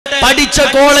പഠിച്ച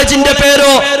കോളേജിന്റെ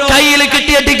പേരോ കയ്യിൽ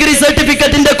കിട്ടിയ ഡിഗ്രി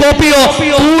സർട്ടിഫിക്കറ്റിന്റെ കോപ്പിയോ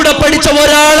കൂടെ പഠിച്ച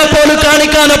ഒരാളെ പോലും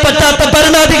കാണിക്കാനോ പറ്റാത്ത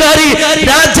ഭരണാധികാരി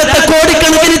രാജ്യത്തെ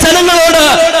കോടിക്കണക്കിന് ജനങ്ങളോട്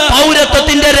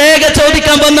പൗരത്വത്തിന്റെ രേഖ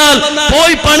ചോദിക്കാൻ വന്നാൽ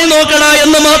പോയി പണി നോക്കണ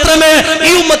എന്ന് മാത്രമേ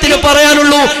ഈ ഉമ്മത്തിന്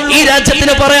പറയാനുള്ളൂ, ഈ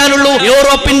രാജ്യത്തിന് പറയാനുള്ളൂ.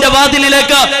 യൂറോപ്പിന്റെ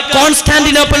വാതിലിലേക്ക്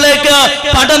കോൺസ്റ്റാന്റിനോപ്പിളിലേക്ക്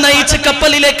പട നയിച്ച്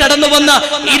കപ്പലിലേക്ക് കടന്നു വന്ന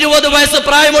 20 വയസ്സ്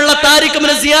പ്രായമുള്ള താരിഖ്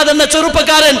ഇബ്നു സിയാദ് എന്ന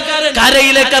ചെറുപ്പക്കാരൻ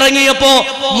കരയിലേക്ക് ഇറങ്ങിയപ്പോ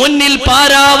മുന്നിൽ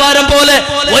പാരാവാരം പോലെ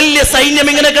വലിയ സൈന്യം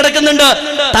ഇങ്ങനെ കിടക്കുന്നുണ്ട്.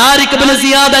 താരിഖ് ഇബ്നു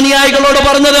സിയാദ് അനുയായികളോട്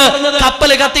പറഞ്ഞത്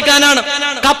കപ്പല് കത്തിക്കാനാണ്.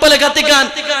 കപ്പല് കത്തിക്കാൻ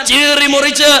ചീറി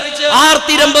മുറിച്ച്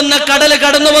ആർത്തിരമ്പുന്ന കടല്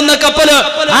കടന്നു വന്ന കപ്പല്,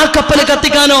 ആ കപ്പല്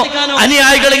കത്തിക്കാനോ?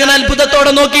 അനുയായികൾ ഇങ്ങനെ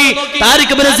അത്ഭുതത്തോടെ നോക്കി.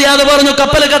 താരിഖ് ഇബ്നു സിയാദ് പറഞ്ഞു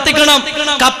കപ്പല് കത്തിക്കണം.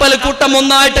 കപ്പല് കൂട്ടം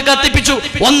ഒന്നായിട്ട് കത്തിപ്പിച്ചു,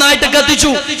 ഒന്നായിട്ട്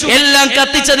കത്തിച്ചു. എല്ലാം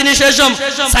കത്തിച്ചതിന് ശേഷം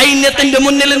സൈന്യത്തിന്റെ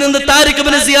മുന്നിൽ നിന്ന് താരിഖ്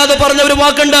ഇബ്നു സിയാദ് പറഞ്ഞ ഒരു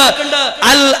വാക്കുണ്ട്,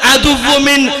 അൽ അദുവ്വു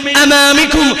മിൻ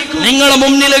അമാമികും, നിങ്ങളെ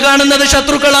മുന്നിൽ കാണുന്നത്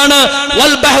ശത്രുക്കളാണ്.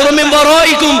 വൽ ബഹ്റു മിൻ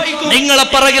വറായികും, നിങ്ങളെ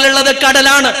പിറകിലുള്ളത്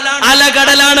കടലാണ്,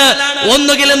 അലകടലാണ്.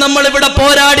 ഒന്നുകിൽ നമ്മൾ ഇവിടെ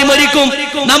പോരാടി മരിക്കും,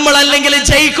 നമ്മൾ അല്ലെങ്കിൽ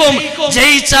ജയിക്കും.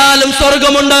 ജയിച്ചാലും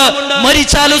സ്വർഗമുണ്ട്,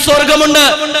 മരിച്ചാലും സ്വർഗമുണ്ട്.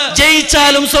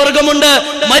 ജയിച്ചാലും സ്വർഗമുണ്ട്,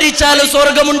 മരിച്ചാലും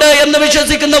സ്വർഗമുണ്ട് എന്ന്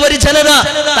വിശ്വസിക്കുന്ന ഒരു ജനത.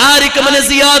 താരിഖ് ഇബ്നു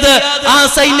സിയാദ് ആ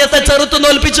സൈന്യത്തെ ചെറുത്തു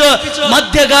തോൽപ്പിച്ച്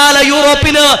മധ്യകാല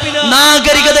യൂറോപ്പിന്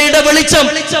നാഗരികതയുടെ വെളിച്ചം,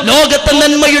 ലോകത്തെ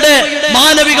നന്മയുടെ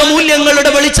മാനവിക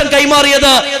മൂല്യങ്ങളുടെ വെളിച്ചം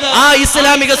കൈമാറിയത് ആ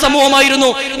ഇസ്ലാമിക സമൂഹമായിരുന്നു.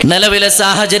 നിലവിലെ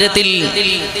സാഹചര്യത്തിൽ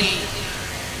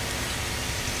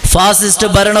ഫാസിസ്റ്റ്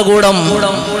ഭരണകൂടം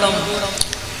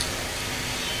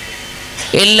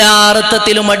എല്ലാ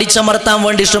അർത്ഥത്തിലും അടിച്ചമർത്താൻ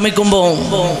വേണ്ടി ശ്രമിക്കുമ്പോൾ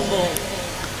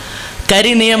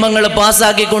കരി നിയമങ്ങൾ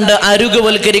പാസ്സാക്കിക്കൊണ്ട്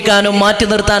അരുകുവൽക്കരിക്കാനും മാറ്റി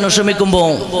നിർത്താനും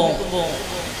ശ്രമിക്കുമ്പോൾ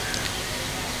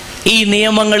ഈ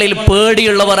നിയമങ്ങളിൽ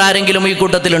പേടിയുള്ളവർ ആരെങ്കിലും ഈ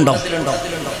കൂട്ടത്തിലുണ്ടോ?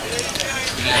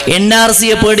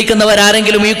 NRCയെ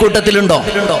പേടിക്കുന്നവരാരെങ്കിലും ഈ കൂട്ടത്തിലുണ്ടോ?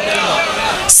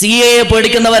 CAയെ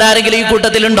പേടിക്കുന്നവരാരെങ്കിലും ഈ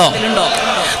കൂട്ടത്തിലുണ്ടോ?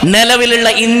 നിലവിലുള്ള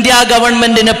ഇന്ത്യ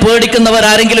ഗവൺമെന്റിനെ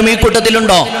പേടിക്കുന്നവരാരെങ്കിലും ഈ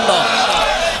കൂട്ടത്തിലുണ്ടോ?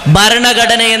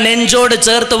 ഭരണഘടനയെ നെഞ്ചോട്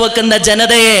ചേർത്ത് വെക്കുന്ന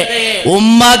ജനതയെ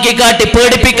ഉമ്മാക്കി കാട്ടി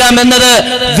പേടിപ്പിക്കാമെന്നത്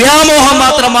വ്യാമോഹം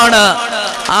മാത്രമാണ്.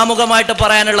 ആമുഖമായിട്ട്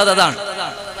പറയാനുള്ളത് അതാണ്.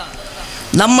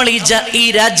 നമ്മൾ ഈ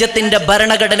രാജ്യത്തിന്റെ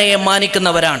ഭരണഘടനയെ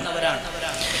മാനിക്കുന്നവരാണ്.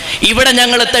 ഇവിടെ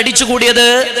ഞങ്ങൾ തടിച്ചുകൂടിയത്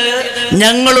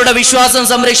ഞങ്ങളുടെ വിശ്വാസം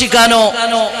സംരക്ഷിക്കാനോ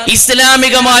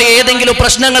ഇസ്ലാമികമായ ഏതെങ്കിലും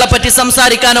പ്രശ്നങ്ങളെ പറ്റി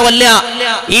സംസാരിക്കാനോ അല്ല.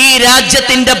 ഈ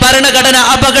രാജ്യത്തിന്റെ ഭരണഘടന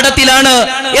അപകടത്തിലാണ്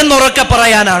എന്നുറക്കെ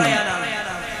പറയാനാണ്,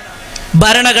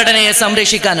 ഭരണഘടനയെ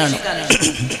സംരക്ഷിക്കാനാണ്.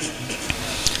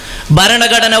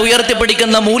 ഭരണഘടന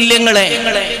ഉയർത്തിപ്പിടിക്കുന്ന മൂല്യങ്ങളെ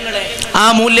ആ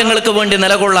മൂല്യങ്ങൾക്ക് വേണ്ടി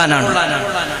നിലകൊള്ളാനാണ്.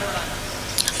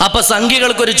 അപ്പൊ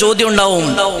സംഘികൾക്കൊരു ചോദ്യം ഉണ്ടാവും,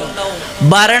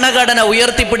 ഭരണഘടന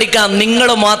ഉയർത്തിപ്പിടിക്കാൻ നിങ്ങൾ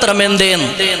മാത്രം എന്തേന്ന്?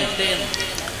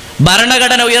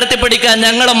 ഭരണഘടന ഉയർത്തിപ്പിടിക്കാൻ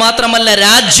ഞങ്ങൾ മാത്രമല്ല,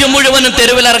 രാജ്യം മുഴുവനും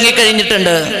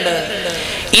തെരുവിലിറങ്ങിക്കഴിഞ്ഞിട്ടുണ്ട്.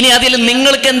 ഇനി അതിൽ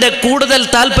നിങ്ങൾക്ക് എന്റെ കൂടുതൽ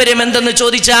താല്പര്യം എന്തെന്ന്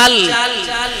ചോദിച്ചാൽ,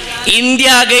 ഇന്ത്യ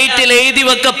ഗേറ്റിൽ എഴുതി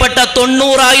വെക്കപ്പെട്ട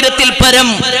 90,000-ൽ പരം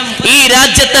ഈ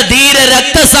രാജ്യത്തെ ധീര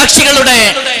രക്തസാക്ഷികളുടെ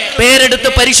പേരെടുത്ത്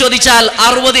പരിശോധിച്ചാൽ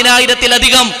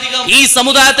 60,000-ലധികം ഈ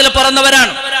സമുദായത്തിൽ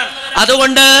പിറന്നവരാണ്.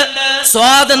 അതുകൊണ്ട്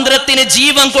സ്വാതന്ത്ര്യത്തിന്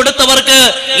ജീവൻ കൊടുത്തവർക്ക്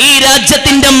ഈ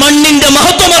രാജ്യത്തിന്റെ മണ്ണിന്റെ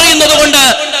മഹത്വം അറിയുന്നത് കൊണ്ട്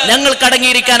ഞങ്ങൾക്ക്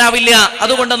അടങ്ങിയിരിക്കാനാവില്ല.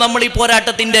 അതുകൊണ്ട് നമ്മൾ ഈ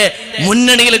പോരാട്ടത്തിന്റെ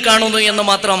മുന്നണിയിൽ കാണുന്നു എന്ന്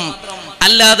മാത്രം.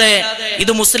 അല്ലാതെ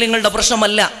ഇത് മുസ്ലിങ്ങളുടെ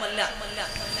പ്രശ്നമല്ല,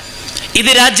 ഇത്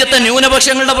രാജ്യത്തെ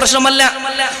ന്യൂനപക്ഷങ്ങളുടെ പ്രശ്നമല്ല.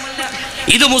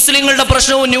 ഇത് മുസ്ലിങ്ങളുടെ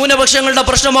പ്രശ്നവും ന്യൂനപക്ഷങ്ങളുടെ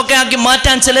പ്രശ്നമൊക്കെ ആക്കി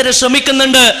മാറ്റാൻ ചിലർ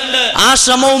ശ്രമിക്കുന്നുണ്ട്. ആ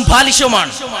ശ്രമവും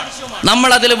ബാലിശമാണ്. നമ്മൾ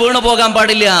അതിൽ വീണു പോകാൻ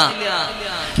പാടില്ല.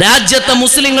 രാജ്യത്തെ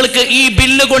മുസ്ലിങ്ങൾക്ക് ഈ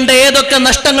ബില്ല് കൊണ്ട് ഏതൊക്കെ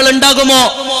നഷ്ടങ്ങൾ ഉണ്ടാകുമോ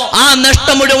ആ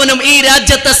നഷ്ടം മുഴുവനും ഈ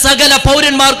രാജ്യത്തെ സകല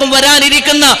പൗരന്മാർക്കും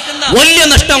വരാനിരിക്കുന്ന വലിയ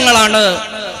നഷ്ടങ്ങളാണ്.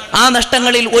 ആ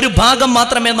നഷ്ടങ്ങളിൽ ഒരു ഭാഗം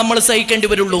മാത്രമേ നമ്മൾ സഹിക്കേണ്ടി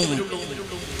വരുള്ളൂ.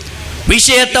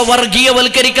 വിഷയത്തെ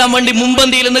വർഗീയവൽക്കരിക്കാൻ വേണ്ടി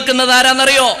മുൻപന്തിയിൽ നിൽക്കുന്നത്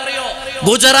ആരാന്നറിയോ?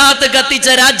 ഗുജറാത്ത് കത്തിച്ച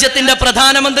രാജ്യത്തിന്റെ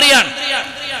പ്രധാനമന്ത്രിയാണ്.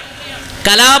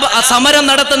 സമരം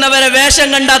നടത്തുന്നവരെ വേഷം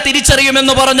കണ്ടാ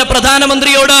തിരിച്ചറിയുമെന്ന് പറഞ്ഞ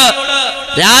പ്രധാനമന്ത്രിയോട്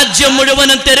രാജ്യം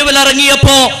മുഴുവനും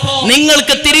തെരുവിലിറങ്ങിയപ്പോ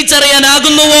നിങ്ങൾക്ക്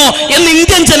തിരിച്ചറിയാനാകുന്നുവോ എന്ന്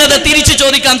ഇന്ത്യൻ ജനത തിരിച്ചു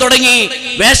ചോദിക്കാൻ തുടങ്ങി.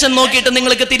 വേഷം നോക്കിയിട്ട്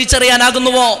നിങ്ങൾക്ക്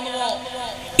തിരിച്ചറിയാനാകുന്നുവോ?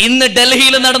 ഇന്ന്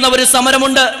ഡൽഹിയിൽ നടന്ന ഒരു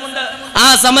സമരമുണ്ട്. ആ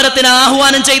സമരത്തിന്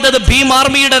ആഹ്വാനം ചെയ്തത് ഭീം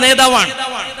ആർമിയുടെ നേതാവാണ്.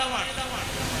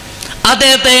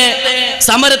 അദ്ദേഹത്തെ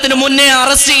സമരത്തിന് മുന്നേ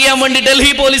അറസ്റ്റ് ചെയ്യാൻ വേണ്ടി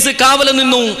ഡൽഹി പോലീസ് കാവല്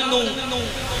നിന്നു.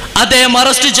 അദ്ദേഹം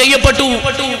അറസ്റ്റ് ചെയ്യപ്പെട്ടു.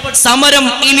 സമരം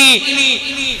ഇനി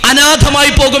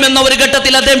അനാഥമായി പോകുമെന്ന ഒരു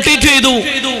ഘട്ടത്തിൽ അദ്ദേഹം ട്വീറ്റ് ചെയ്തു,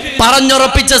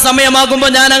 പറഞ്ഞുറപ്പിച്ച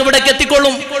സമയമാകുമ്പോൾ ഞാൻ അവിടേക്ക്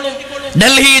എത്തിക്കൊള്ളും.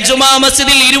 ഡൽഹി ജുമാ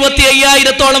മസ്ജിദിൽ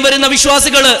 25,000-ഓളം വരുന്ന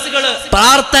വിശ്വാസികൾ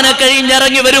പ്രാർത്ഥന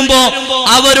കഴിഞ്ഞിറങ്ങി വരുമ്പോ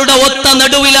അവരുടെ ഒത്ത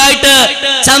നടുവിലായിട്ട്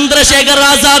ചന്ദ്രശേഖർ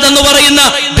ആസാദ് എന്ന് പറയുന്ന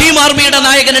ഭീം ആർമിയുടെ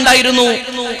നായകൻ ഉണ്ടായിരുന്നു.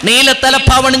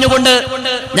 നീലത്തലപ്പാവണിഞ്ഞുകൊണ്ട്.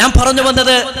 ഞാൻ പറഞ്ഞു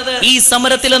വന്നത്, ഈ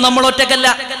സമരത്തിൽ നമ്മൾ ഒറ്റക്കല്ല,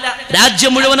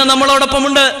 രാജ്യം മുഴുവനും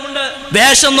നമ്മളോടൊപ്പമുണ്ട്.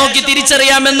 വേഷം നോക്കി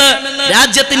തിരിച്ചറിയാമെന്ന്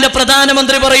രാജ്യത്തിന്റെ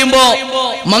പ്രധാനമന്ത്രി പറയുമ്പോ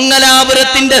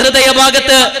മംഗലാപുരത്തിന്റെ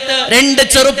ഹൃദയഭാഗത്ത് 2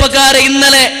 ചെറുപ്പക്കാരെ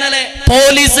ഇന്നലെ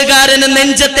പോലീസുകാരന്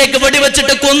നെഞ്ചത്തേക്ക്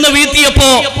വെടിവെച്ചിട്ട് കൊന്നു വീഴ്ത്തിയപ്പോ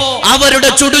അവരുടെ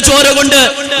ചുടുചോര കൊണ്ട്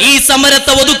ഈ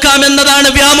സമരത്തെ ഒതുക്കാമെന്നതാണ്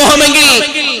വ്യാമോഹമെങ്കിൽ,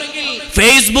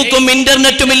 ഫേസ്ബുക്കും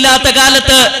ഇന്റർനെറ്റും ഇല്ലാത്ത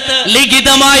കാലത്ത്,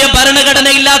 ലിഖിതമായ ഭരണഘടന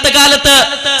ഇല്ലാത്ത കാലത്ത്,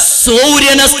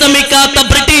 സൂര്യൻ അസ്തമിക്കാത്ത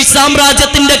ബ്രിട്ടീഷ്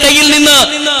സാമ്രാജ്യത്തിന്റെ കയ്യിൽ നിന്ന്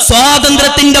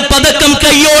സ്വാതന്ത്ര്യത്തിന്റെ പതക്കം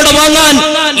കൈയോടെ വാങ്ങാൻ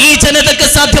ഈ ജനതയ്ക്ക്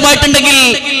സാധ്യമായിട്ടുണ്ടെങ്കിൽ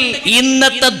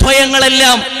ഇന്നത്തെ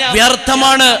ദ്വയങ്ങളെല്ലാം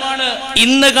വ്യർത്ഥമാണ്.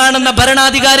 ഇന്ന് കാണുന്ന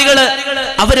ഭരണാധികാരികള്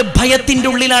അവര് ഭയത്തിന്റെ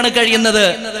ഉള്ളിലാണ് കഴിയുന്നത്.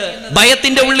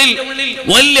 ഭയത്തിന്റെ ഉള്ളിൽ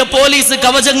വലിയ പോലീസ്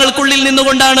കവചങ്ങൾക്കുള്ളിൽ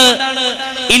നിന്നുകൊണ്ടാണ്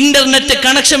ഇന്റർനെറ്റ്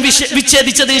കണക്ഷൻ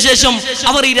വിച്ഛേദിച്ചതിന് ശേഷം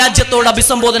അവർ ഈ രാജ്യത്തോട്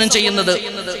അഭിസംബോധന ചെയ്യുന്നത്.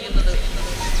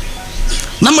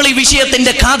 നമ്മൾ ഈ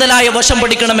വിഷയത്തിന്റെ കാതലായ വശം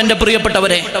പഠിക്കണം എന്റെ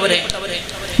പ്രിയപ്പെട്ടവരെ.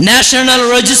 നാഷണൽ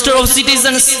രജിസ്റ്റർ ഓഫ്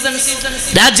സിറ്റിസൺസ്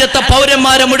രാജ്യത്തെ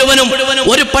പൗരന്മാരെ മുഴുവനും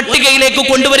ഒരു പട്ടികയിലേക്ക്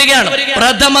കൊണ്ടുവരികയാണ്.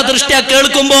 പ്രഥമ ദൃഷ്ട്യാ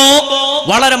കേൾക്കുമ്പോ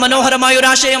വളരെ മനോഹരമായ ഒരു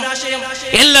ആശയം.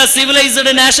 എല്ലാ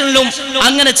സിവിലൈസ്ഡ് നാഷണലും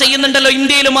അങ്ങനെ ചെയ്യുന്നുണ്ടല്ലോ,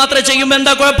 ഇന്ത്യയിൽ മാത്രമേ ചെയ്യുമ്പോ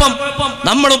എന്താ കുഴപ്പം?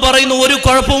 നമ്മൾ പറയുന്നു ഒരു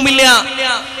കുഴപ്പവുമില്ല.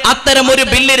 അത്തരം ഒരു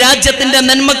ബില്ല് രാജ്യത്തിന്റെ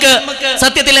നന്മക്ക്,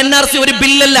 സത്യത്തിൽ NRC ഒരു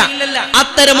ബില്ലല്ല,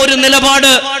 അത്തരം ഒരു നിലപാട്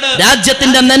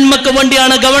രാജ്യത്തിന്റെ നന്മക്ക്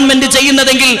വേണ്ടിയാണ് ഗവൺമെന്റ്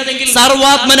ചെയ്യുന്നതെങ്കിൽ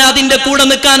സർവാത്മന അതിന്റെ കൂടെ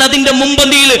നിൽക്കാൻ, അതിന്റെ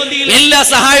മുൻപന്തിയിൽ എല്ലാ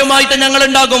സഹായവുമായിട്ട് ഞങ്ങൾ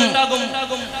ഉണ്ടാകും.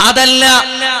 അതല്ല,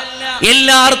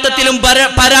 എല്ലാ അർത്ഥത്തിലും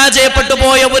പരാജയപ്പെട്ടു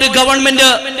പോയ ഒരു ഗവൺമെന്റ്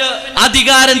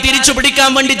അധികാരം തിരിച്ചു പിടിക്കാൻ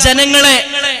വേണ്ടി ജനങ്ങളെ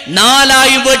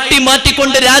 4 വെട്ടി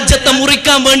മാറ്റിക്കൊണ്ട് രാജ്യത്തെ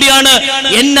മുറിക്കാൻ വേണ്ടിയാണ്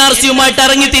NRCയുമായിട്ട്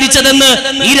ഇറങ്ങി തിരിച്ചതെന്ന്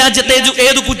ഈ രാജ്യത്തെ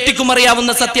ഏത് കുറ്റിക്കും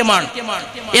അറിയാവുന്ന സത്യമാണ്.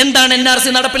 എന്താണ് NRC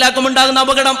നടപ്പിലാക്കുമുണ്ടാകുന്ന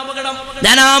അപകടം?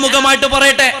 ഞാൻ ആമുഖമായിട്ട്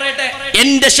പറയട്ടെ.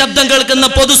 എന്റെ ശബ്ദം കേൾക്കുന്ന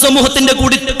പൊതുസമൂഹത്തിന്റെ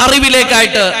കൂടി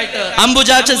അറിവിലേക്കായിട്ട്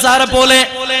അംബുജാക്ഷൻ സാറെ പോലെ,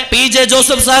 PJ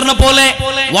ജോസഫ് സാറിനെ പോലെ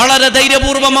വളരെ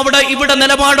ധൈര്യപൂർവ്വം ഇവിടെ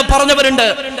നിലപാട് പറഞ്ഞവരുണ്ട്.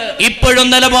 ഇപ്പോഴും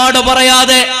നിലപാട്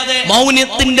പറയാതെ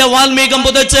മൗനത്തിന്റെ വാൽമീകം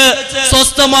പുതച്ച്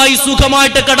സ്വസ്ഥമായി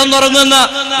സുഖമായിട്ട് കടന്നുറങ്ങുന്ന,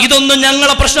 ഇതൊന്നും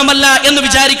ഞങ്ങളെ പ്രശ്നമല്ല എന്ന്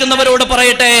വിചാരിക്കുന്നവരോട്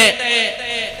പറയട്ടെ,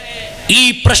 ഈ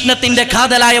പ്രശ്നത്തിന്റെ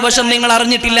കാതലായ വശം നിങ്ങൾ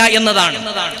അറിഞ്ഞിട്ടില്ല എന്നതാണ്.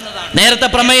 നേരത്തെ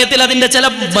പ്രമേയത്തിൽ അതിന്റെ ചില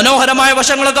മനോഹരമായ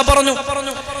വശങ്ങളൊക്കെ പറഞ്ഞു.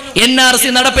 NRC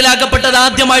നടപ്പിലാക്കപ്പെട്ടത്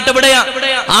ആദ്യമായിട്ട് എവിടെയാ?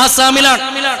 ആസാമിലാണ്.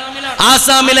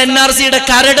 ആസാമിൽ NRCയുടെ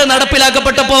കരട്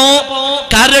നടപ്പിലാക്കപ്പെട്ടപ്പോ,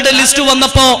 കരട് ലിസ്റ്റ്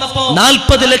വന്നപ്പോ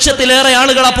 40 ലക്ഷത്തിലേറെ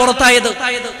ആളുകളാ പുറത്തായത്.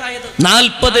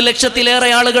 40 ലക്ഷത്തിലേറെ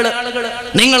ആളുകൾ.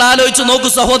 നിങ്ങൾ ആലോചിച്ച് നോക്കൂ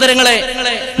സഹോദരങ്ങളെ,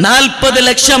 40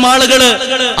 ലക്ഷം ആളുകൾ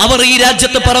അവർ ഈ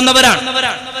രാജ്യത്ത് പറന്നവരാണ്.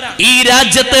 ഈ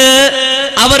രാജ്യത്ത്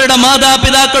അവരുടെ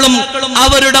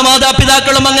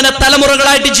മാതാപിതാക്കളും അങ്ങനെ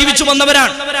തലമുറകളായിട്ട് ജീവിച്ചു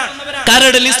വന്നവരാണ്.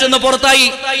 കരട് ലിസ്റ്റ് നിന്ന് പുറത്തായി.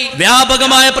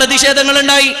 വ്യാപകമായ പ്രതിഷേധങ്ങൾ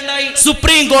ഉണ്ടായി.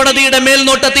 സുപ്രീം കോടതിയുടെ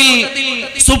മേൽനോട്ടത്തിൽ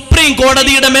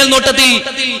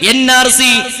NRC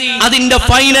അതിന്റെ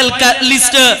ഫൈനൽ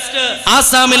ലിസ്റ്റ്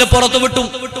ആസാമിൽ പുറത്തുവിട്ടു.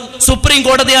 സുപ്രീം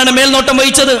കോടതിയാണ് മേൽനോട്ടം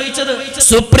വഹിച്ചത്.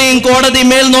 സുപ്രീം കോടതി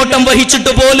മേൽനോട്ടം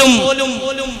വഹിച്ചിട്ട് പോലും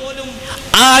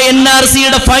ആ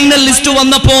NRCയുടെ ഫൈനൽ ലിസ്റ്റ്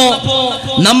വന്നപ്പോ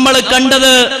നമ്മൾ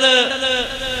കണ്ടത്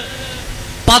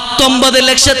 19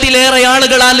 ലക്ഷത്തിലേറെ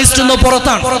ആളുകൾ ആ ലിസ്റ്റ് നിന്ന്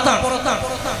പുറത്താണ്.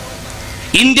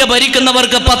 ഇന്ത്യ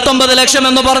ഭരിക്കുന്നവർക്ക് 19 ലക്ഷം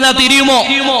എന്ന് പറഞ്ഞാൽ തിരിയുമോ?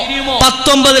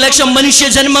 19 ലക്ഷം മനുഷ്യ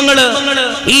ജന്മങ്ങള്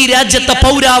ഈ രാജ്യത്തെ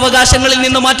പൗരാവകാശങ്ങളിൽ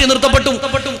നിന്ന് മാറ്റി നിർത്തപ്പെട്ടു.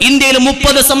 ഇന്ത്യയിൽ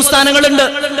 30 സംസ്ഥാനങ്ങളുണ്ട്.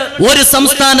 ഒരു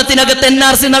സംസ്ഥാനത്തിനകത്ത്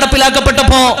NRC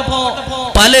നടപ്പിലാക്കപ്പെട്ടപ്പോ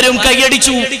പലരും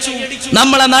കൈയടിച്ചു.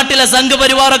 നമ്മളെ നാട്ടിലെ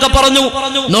സംഘപരിവാറൊക്കെ പറഞ്ഞു,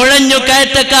 നുഴഞ്ഞു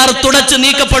കയറ്റക്കാർ തുടച്ചു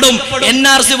നീക്കപ്പെടും,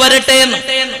 NRC വരട്ടെ എന്ന്.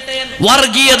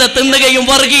 വർഗീയത തിന്നുകയും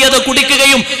വർഗീയത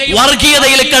കുടിക്കുകയും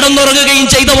വർഗീയതയിൽ കിടന്നുറങ്ങുകയും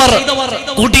ചെയ്തവർ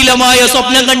കുടിലമായ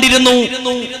സ്വപ്നം കണ്ടിരുന്നു.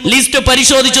 ലിസ്റ്റ്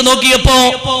പരിശോധിച്ചു നോക്കിയപ്പോ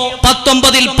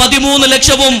 19-ൽ 13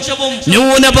 ലക്ഷവും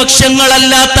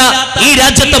ന്യൂനപക്ഷങ്ങളല്ലാത്ത ഈ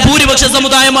രാജ്യത്തെ ഭൂരിപക്ഷ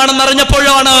സമുദായമാണെന്ന്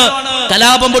അറിഞ്ഞപ്പോഴാണ്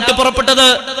കലാപം പൊട്ടി പുറപ്പെട്ടത്.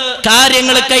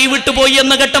 കാര്യങ്ങൾ കൈവിട്ടുപോയി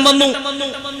എന്ന ഘട്ടം വന്നു.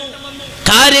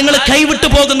 കാര്യങ്ങൾ കൈവിട്ടു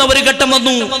പോകുന്ന ഒരു ഘട്ടം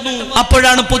വന്നു.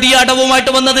 അപ്പോഴാണ് പുതിയ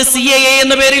അടവുമായിട്ട് വന്നത് CAA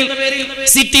എന്ന പേരിൽ,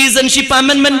 സിറ്റിസൺഷിപ്പ്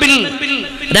അമെൻഡ്മെന്റ് ബിൽ.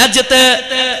 രാജ്യത്ത്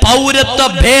പൗരത്വ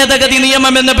ഭേദഗതി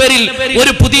നിയമം എന്ന പേരിൽ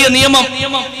ഒരു പുതിയ നിയമം.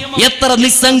 എത്ര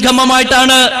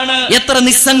നിസ്സംഗമമായിട്ടാണ്, എത്ര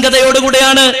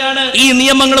നിസ്സംഗതയോടുകൂടെയാണ് ഈ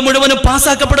നിയമങ്ങൾ മുഴുവനും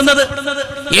പാസ്സാക്കപ്പെടുന്നത്.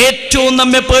 ഏറ്റവും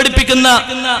നമ്മെ പേടിപ്പിക്കുന്ന,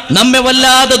 നമ്മെ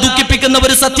വല്ലാതെ ദുഃഖിപ്പിക്കുന്ന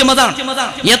ഒരു സത്യം അതാണ്.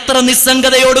 എത്ര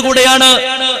നിസ്സംഗതയോടുകൂടെയാണ്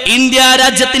ഇന്ത്യ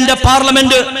രാജ്യത്തിന്റെ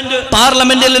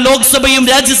പാർലമെന്റിൽ ലോക്സഭയും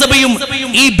രാജ്യസഭയും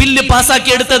ഈ ബില്ല്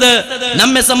പാസാക്കിയെടുത്തത്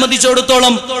നമ്മെ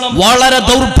സംബന്ധിച്ചിടത്തോളം വളരെ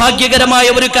ദൗർഭാഗ്യകരമായ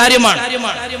ഒരു കാര്യമാണ്.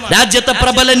 രാജ്യത്തെ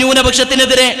പ്രബല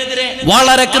ന്യൂനപക്ഷത്തിനെതിരെ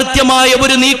വളരെ കൃത്യമായ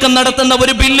ഒരു നീക്കം നടത്തുന്ന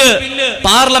ഒരു ബില്ല്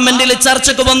പാർലമെന്റിൽ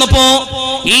ചർച്ചയ്ക്ക് വന്നപ്പോ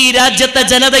ഈ രാജ്യത്തെ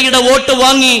ജനതയുടെ വോട്ട്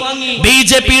വാങ്ങി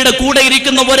ബിജെപിയുടെ കൂടെ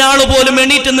ഇരിക്കുന്ന ഒരാൾ പോലും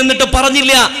എണീറ്റ് നിന്നിട്ട്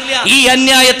പറഞ്ഞില്ല ഈ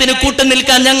അന്യായത്തിന്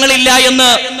കൂട്ടുനിൽക്കാൻ ഞങ്ങളില്ല എന്ന്.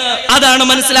 അതാണ്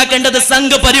മനസ്സിലാക്കേണ്ടത്.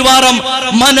 സംഘപരിവാരം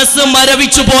മനസ്സ്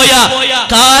മരവിച്ചു പോയ,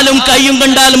 കാലും കൈയും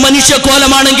കണ്ടാൽ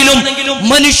മനുഷ്യക്കോലമാണെങ്കിലും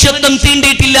മനുഷ്യത്വം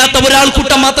തീണ്ടിയിട്ടില്ലാത്ത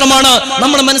ഒരാൾക്കൂട്ടം മാത്രമാണ്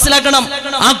നമ്മൾ മനസ്സിലാക്കണം.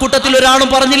 ആ കൂട്ടത്തിൽ ഒരാളും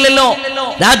പറഞ്ഞില്ലല്ലോ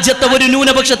രാജ്യത്തെ ഒരു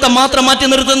ന്യൂനപക്ഷത്തെ മാത്രം മാറ്റി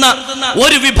നിർത്തുന്ന,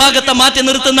 ഒരു വിഭാഗത്തെ മാറ്റി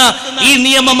നിർത്തുന്ന ഈ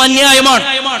നിയമം അന്യായമാണ്,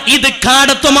 ഇത്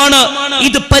കാടത്വമാണ്,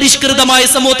 ഇത് പരിഷ്കൃതമായ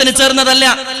സമൂഹത്തിന് ചേർന്നതല്ല,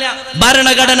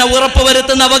 ഭരണഘടന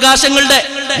ഉറപ്പുവരുത്തുന്ന അവകാശങ്ങളുടെ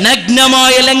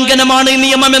നഗ്നമായ ലംഘനമാണ് ഈ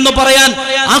നിയമം എന്ന് പറയാൻ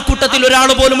ആ കൂട്ടത്തിൽ ഒരാൾ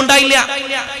പോലും ഉണ്ടായില്ല.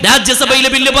 രാജ്യസഭയിലെ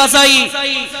ബില്ല് പാസായി.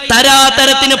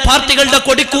 തരാതരത്തിന് പാർട്ടികളുടെ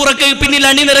കൊടിക്കൂറയ്ക്ക് പിന്നിൽ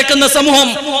അണിനിരക്കുന്ന സമൂഹം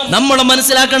നമ്മൾ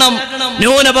മനസ്സിലാക്കണം.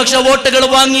 ന്യൂനപക്ഷ വോട്ടുകൾ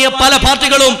വാങ്ങിയ പല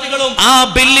പാർട്ടികളും ആ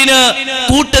ബില്ലിന്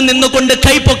കൂട്ടുനിന്നുകൊണ്ട്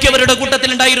കൈപ്പൊക്കിയവരുടെ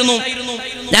കൂട്ടത്തിലുണ്ടായിരുന്നു.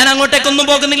 ഞാൻ അങ്ങോട്ടേക്കൊന്നും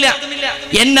പോകുന്നില്ല.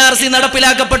 NRC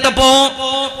നടപ്പിലാക്കപ്പെട്ടപ്പോ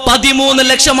 13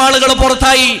 ലക്ഷം ആളുകൾ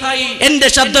പുറത്തായി. എന്റെ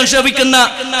ശബ്ദം ശ്രവിക്കുന്ന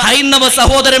ഹൈന്ദവ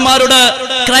സഹോദരന്മാരോട്,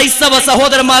 ക്രൈസ്തവ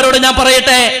സഹോദരന്മാരോട് ഞാൻ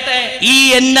പറയട്ടെ, ഈ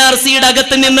NRCയുടെ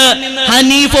അകത്ത് നിന്ന്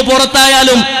ഹനീഫ്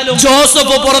പുറത്തായാലും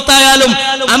ജോസഫ് പുറത്തായാലും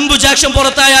അംബുജാക്ഷൻ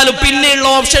പുറത്തായാലും പിന്നെയുള്ള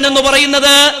ഓപ്ഷൻ എന്ന്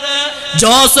പറയുന്നത്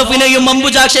ജോസഫിനെയും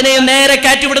അംബുജാക്ഷനെയും നേരെ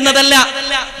കാറ്റിവിടുന്നതല്ല,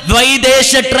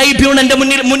 വൈദേശ ട്രൈബ്യൂണലിന്റെ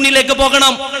മുന്നിലേക്ക്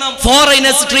പോകണം,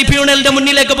 ഫോറിനേഴ്സ് ട്രൈബ്യൂണലിന്റെ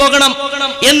മുന്നിലേക്ക് പോകണം.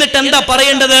 എന്നിട്ട് എന്താ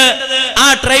പറയേണ്ടത്? ആ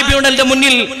ട്രൈബ്യൂണലിന്റെ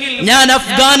മുന്നിൽ ഞാൻ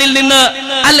അഫ്ഗാനിൽ നിന്ന്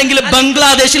അല്ലെങ്കിൽ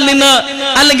ബംഗ്ലാദേശിൽ നിന്ന്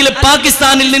അല്ലെങ്കിൽ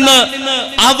പാകിസ്ഥാനിൽ നിന്ന്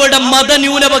അവിടെ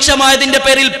മതന്യൂനപക്ഷമായതിന്റെ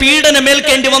പേരിൽ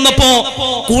പീഡനമേൽക്കേണ്ടി വന്നപ്പോ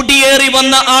കുടിയേറി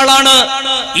വന്ന ആളാണ്.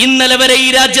 ഇന്നലെ വരെ ഈ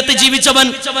രാജ്യത്ത് ജീവിച്ചവൻ,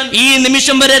 ഈ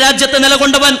നിമിഷം വരെ രാജ്യത്ത്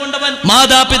നിലകൊണ്ടവൻ,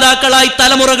 മാതാപിതാക്കളായി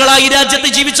തലമുറകളായി രാജ്യത്ത്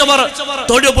ജീവിച്ചവർ.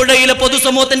 തൊടുപുഴയിലെ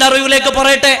പൊതുസമൂഹത്തിന്റെ അറിവിലേക്ക്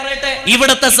പറയട്ടെ,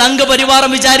 ഇവിടത്തെ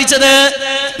സംഘപരിവാരം വിചാരിച്ചത്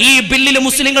ഈ ബില്ലിൽ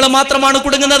മുസ്ലിങ്ങൾ മാത്രമാണ്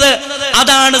കുടുങ്ങുന്നത്.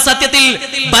 അതാണ് സത്യത്തിൽ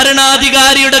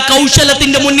ഭരണാധികാരിയുടെ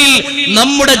കൗശലത്തിന്റെ മുന്നിൽ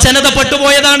നമ്മുടെ ജനത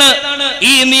പെട്ടുപോയതാണ്.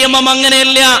 ഈ നിയമം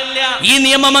അങ്ങനെയല്ല, ഈ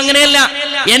നിയമം അങ്ങനെയല്ല.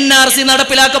 NRC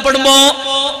നടപ്പിലാക്കപ്പെടുമ്പോ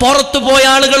പുറത്തു പോയ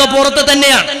ആളുകൾ പുറത്ത്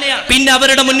തന്നെയാണ്. പിന്നെ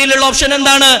അവരുടെ മുന്നിലുള്ള ഓപ്ഷൻ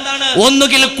എന്താണ്?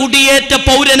 ഒന്നുകിൽ കുടിയേറ്റ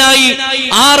പൗരനായി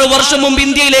 6 വർഷം മുമ്പ്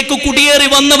ഇന്ത്യയിലേക്ക് കുടിയേറി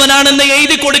വന്നവനാണെന്ന്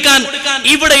എഴുതി കൊടുക്കാൻ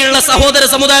ഇവിടെയുള്ള സഹോദര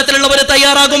സമുദായത്തിലുള്ളവർ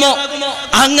തയ്യാറാകുമോ?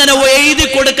 അങ്ങനെ എഴുതി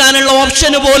കൊടുക്കാനുള്ള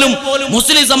ഓപ്ഷന് പോലും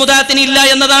മുസ്ലിം സമുദായത്തിന് ഇല്ല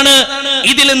എന്നതാണ്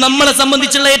ഇതിൽ നമ്മളെ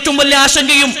സംബന്ധിച്ചുള്ള ഏറ്റവും വലിയ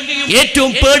ആശങ്കയും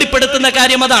ഏറ്റവും പേടിപ്പെടുത്തുന്ന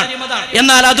കാര്യം അതാണ്.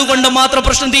 എന്നാൽ അതുകൊണ്ട് മാത്രം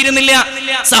പ്രശ്നം തീരുന്നില്ല.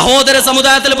 സഹോദര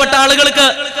സമുദായത്തിൽപ്പെട്ട ആളുകൾക്ക്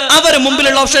അവരുടെ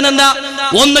മുമ്പിലുള്ള ഓപ്ഷൻ എന്താ?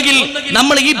 ഒന്നുകിൽ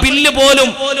നമ്മൾ ഈ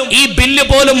ബില്ല്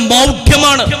പോലും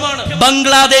മൗഢ്യമാണ്.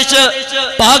 ബംഗ്ലാദേശ്,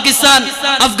 പാകിസ്ഥാൻ,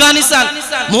 അഫ്ഗാനിസ്ഥാൻ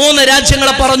 3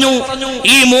 രാജ്യങ്ങളെ പറഞ്ഞു.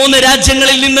 ഈ 3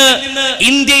 രാജ്യങ്ങളിൽ നിന്ന്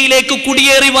ഇന്ത്യയിലേക്ക്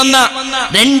കുടിയേറി വന്ന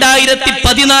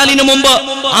 2014 മുമ്പ്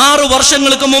 6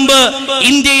 വർഷങ്ങൾക്ക് മുമ്പ്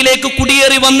ഇന്ത്യയിലേക്ക്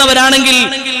കുടിയേറി വന്നവരാണെങ്കിൽ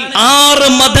 6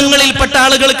 മതങ്ങളിൽപ്പെട്ട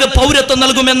ആളുകൾക്ക് പൗരത്വം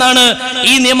നൽകുമെന്നാണ്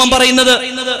ഈ നിയമം പറയുന്നത്.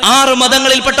 6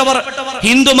 മതങ്ങളിൽപ്പെട്ടവർ,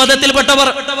 ഹിന്ദു മതത്തിൽപ്പെട്ടവർ,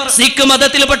 സിഖ്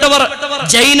മതത്തിൽപ്പെട്ടവർ,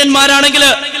 ജൈനന്മാരാണെങ്കിൽ,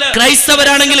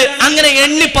 ക്രൈസ്തവരാണെങ്കിൽ, അങ്ങനെ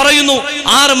എണ്ണി പറയുന്നു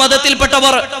 6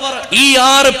 മതത്തിൽപ്പെട്ടവർ. ഈ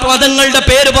 6 മതങ്ങളുടെ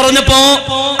പേര് പറഞ്ഞപ്പോ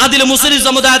അതിൽ മുസ്ലിം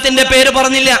സമുദായത്തിന്റെ പേര്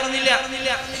പറഞ്ഞില്ല.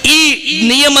 ഈ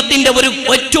നിയമത്തിന്റെ ഒരു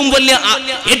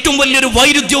ഏറ്റവും വലിയൊരു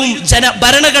വൈരുദ്ധ്യവും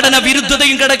ഭരണഘടന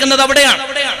വിരുദ്ധതയും കിടക്കുന്നത് അവിടെയാണ്.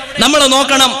 നമ്മൾ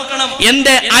നോക്കണം.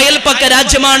 എന്റെ അയൽപ്പക്ക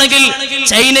രാജ്യമാണെങ്കിൽ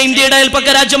ചൈന ഇന്ത്യയുടെ അയൽപ്പക്ക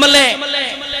രാജ്യമല്ലേ?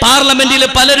 പാർലമെന്റിൽ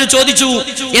പലരും ചോദിച്ചു,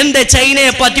 എന്റെ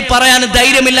ചൈനയെ പറ്റി പറയാൻ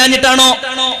ധൈര്യമില്ലാഞ്ഞിട്ടാണോ?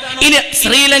 ഇനി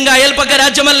ശ്രീലങ്ക അയൽപ്പക്ക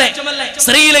രാജ്യമല്ലേ?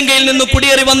 ശ്രീലങ്കയിൽ നിന്ന്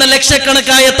കുടിയേറി വന്ന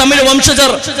ലക്ഷക്കണക്കായ തമിഴ്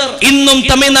വംശജർ ഇന്നും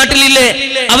തമിഴ്നാട്ടിലില്ലേ?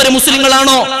 അവര്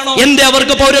മുസ്ലിങ്ങളാണോ? എന്തേ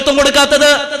അവർക്ക് പൗരത്വം കൊടുക്കാത്തത്?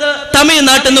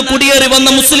 തമിഴ്നാട്ടിൽ നിന്ന് കുടിയേറി വന്ന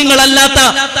മുസ്ലിങ്ങളല്ലാത്ത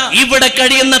ഇവിടെ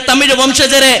കഴിയുന്ന തമിഴ്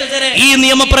വംശജരെ ഈ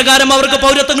നിയമപ്രകാരം അവർക്ക്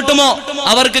പൗരത്വം കിട്ടുമോ?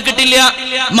 അവർക്ക് കിട്ടില്ല.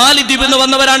 മാലിദ്വീപിൽ നിന്ന്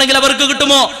വന്നവരാണെങ്കിൽ അവർക്ക്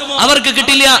കിട്ടുമോ? അവർക്ക്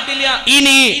കിട്ടില്ല.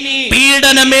 ഇനി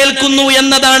പീഡനമേൽക്കുന്നു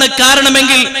എന്നതാണ്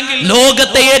കാരണമെങ്കിൽ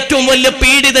ലോകത്തെ ഏറ്റവും വലിയ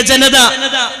പീഡിത ജനത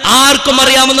ആർക്കും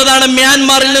അറിയാവുന്നതാണ്.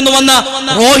 മ്യാൻമാറിൽ നിന്ന് വന്ന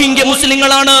റോഹിംഗ്യ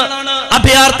മുസ്ലിങ്ങളാണ്.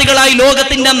 അഭയാർത്ഥികളായി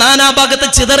ലോകത്തിന്റെ നാനാഭാഗത്ത്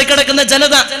ചിതറിക്കിടക്കുന്ന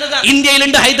ജനത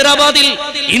ഇന്ത്യയിലുണ്ട്. ഹൈദരാബാദിൽ,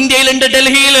 ഇന്ത്യയിലുണ്ട്.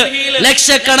 ഡൽഹിയിൽ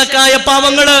ലക്ഷക്കണക്കായ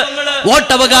പാവങ്ങള്,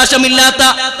 വോട്ടവകാശമില്ലാത്ത,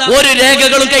 ഒരു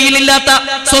രേഖകളും കയ്യിലില്ലാത്ത,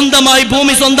 സ്വന്തമായി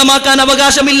ഭൂമി സ്വന്തമാക്കാൻ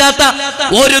അവകാശമില്ലാത്ത,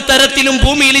 ഒരു തരത്തിലും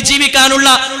ഭൂമിയിൽ ജീവിക്കാനുള്ള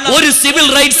ഒരു സിവിൽ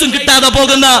റൈറ്റ്സും കിട്ടാതെ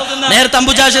പോകുന്ന. നേരത്തെ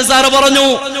അംബുജാക്ഷൻ സാറ് പറഞ്ഞു,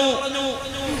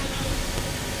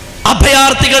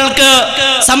 അഭയാർത്ഥികൾക്ക്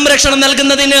സംരക്ഷണം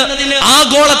നൽകുന്നതിന്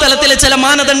ആഗോളതലത്തിലെ ചില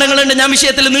മാനദണ്ഡങ്ങളുണ്ട്. ഞാൻ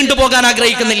വിഷയത്തിൽ നീണ്ടുപോകാൻ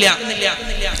ആഗ്രഹിക്കുന്നില്ല.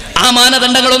 ആ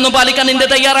മാനദണ്ഡങ്ങളൊന്നും പാലിക്കാൻ ഇന്ത്യ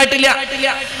തയ്യാറായിട്ടില്ല.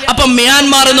 അപ്പൊ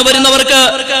മ്യാൻമാർ എന്ന് വരുന്നവർക്ക്,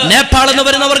 നേപ്പാൾ എന്ന്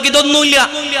വരുന്നവർക്ക് ഇതൊന്നുമില്ല.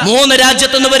 3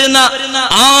 രാജ്യത്ത് നിന്ന് വരുന്ന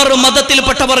 6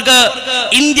 മതത്തിൽപ്പെട്ടവർക്ക്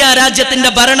ഇന്ത്യ രാജ്യത്തിന്റെ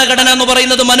ഭരണഘടന എന്ന്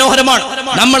പറയുന്നത് മനോഹരമാണ്.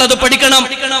 നമ്മളത് പഠിക്കണം,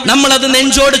 നമ്മളത്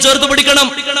നെഞ്ചോട് ചേർത്ത് പിടിക്കണം.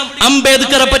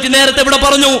 അംബേദ്കറെ പറ്റി നേരത്തെ ഇവിടെ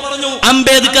പറഞ്ഞു.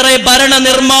 അംബേദ്കറെ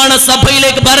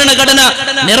ഭരണഘടന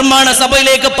നിർമ്മാണ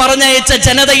സഭയിലേക്ക് പറഞ്ഞയച്ച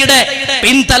ജനതയുടെ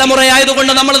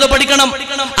പിൻതലമുറയായതുകൊണ്ട് നമ്മളത് പഠിക്കണം.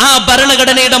 ആ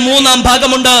ഭരണഘടനയുടെ 3-ാം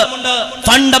ഭാഗമുണ്ട്,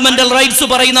 ഫണ്ടമെന്റൽ റൈറ്റ്സ്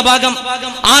പറയുന്ന ഭാഗം.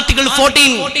 ആർട്ടിക്കിൾ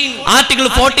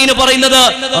 14 പറയുന്നത്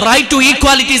റൈറ്റ് ടു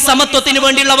ഈക്വാലിറ്റി, സമത്വത്തിന്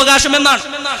വേണ്ടിയുള്ള അവകാശം എന്നാണ്.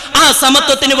 ആ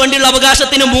സമത്വത്തിന് വേണ്ടിയുള്ള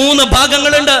അവകാശത്തിന് 3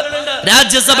 ഭാഗങ്ങളുണ്ട്.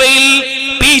 രാജ്യസഭയിൽ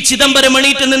പി ചിദംബരം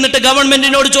എണീറ്റ് നിന്നിട്ട്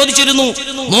ഗവൺമെന്റിനോട് ചോദിച്ചിരുന്നു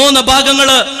 3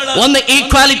 ഭാഗങ്ങള്. ഒന്ന്,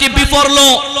 ഈക്വാലിറ്റി ബിഫോർ ലോ,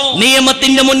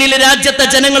 നിയമത്തിന്റെ മുന്നിൽ രാജ്യത്തെ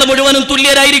ജനങ്ങൾ മുഴുവനും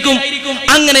തുല്യരായിരിക്കും.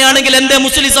 അങ്ങനെയാണെങ്കിൽ എന്തേ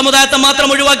മുസ്ലിം സമുദായത്തെ മാത്രം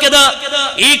ഒഴിവാക്കിയത്?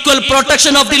 Equal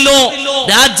protection of the law,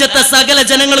 രാജ്യത്തെ സകല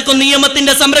ജനങ്ങൾക്കും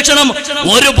നിയമത്തിന്റെ സംരക്ഷണം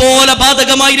ഒരുപോലെ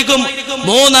ബാധകമായിരിക്കും.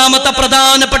 3-ാമത്തെ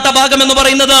പ്രധാനപ്പെട്ട ഭാഗം എന്ന്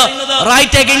പറയുന്നത്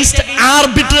റൈറ്റ് അഗൈൻസ്റ്റ്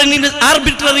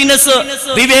ആർബിട്രറിനെസ്,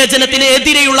 വിവേചനത്തിന്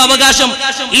എതിരെയുള്ള അവകാശം.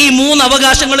 ഈ 3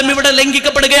 അവകാശങ്ങളും ഇവിടെ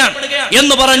ലംഘിക്കപ്പെടുകയാണ്.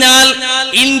 എന്ന് പറഞ്ഞാൽ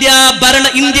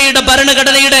ഇന്ത്യയുടെ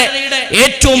ഭരണഘടനയുടെ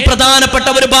ഏറ്റവും പ്രധാനപ്പെട്ട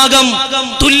ഒരു ഭാഗം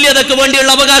തുല്യതയ്ക്ക്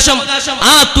വേണ്ടിയുള്ള അവകാശം.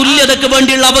 ആ തുല്യതയ്ക്ക്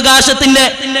വേണ്ടിയുള്ള അവകാശത്തിന്റെ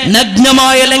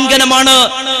നഗ്നമായ ലംഘനമാണ്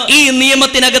ഈ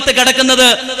നിയമത്തിനകത്ത് കിടക്കുന്നത്.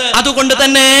 അതുകൊണ്ട്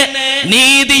തന്നെ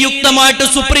നീതിയുക്തമായിട്ട്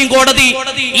സുപ്രീം കോടതി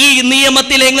ഈ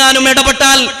നിയമത്തിൽ എങ്ങാനും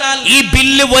ഇടപെട്ടാൽ ഈ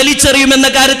ബില്ല് വലിച്ചെറിയുമെന്ന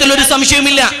കാര്യത്തിൽ ഒരു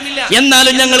സംശയമില്ല.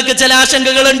 എന്നാലും ഞങ്ങൾക്ക് ചില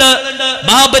ആശങ്കകളുണ്ട്.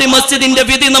 ബാബരി മസ്ജിദിന്റെ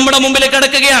വിധി നമ്മുടെ മുമ്പിൽ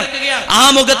കിടക്കുകയാണ്.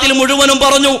 ആമുഖത്തിൽ മുഴുവനും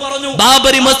പറഞ്ഞു,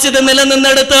 ബാബരി മസ്ജിദ്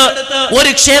നിലനിന്നെടുത്ത്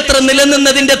ഒരു ക്ഷേത്രം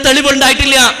നിലനിന്നതിന്റെ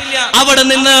തെളിവുണ്ടായിട്ടില്ല. അവിടെ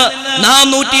നിന്ന്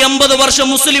 450 വർഷം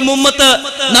മുസ്ലിം ഉമ്മത്ത്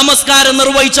നമസ്കാരം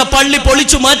നിർവഹിച്ച പള്ളി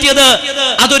പൊളിച്ചു മാറ്റിയത്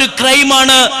അതൊരു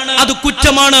ക്രൈമാണ്, അത്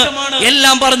കുറ്റമാണ്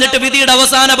എല്ലാം പറഞ്ഞിട്ട് വിധിയുടെ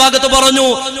അവസാന ഭാഗത്ത് പറഞ്ഞു,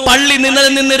 പള്ളി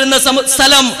നിലനിന്നിരുന്ന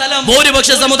സ്ഥലം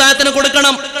ഭൂരിപക്ഷ സമുദായത്തിന്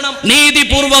കൊടുക്കണം.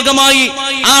 നീതിപൂർവകമായി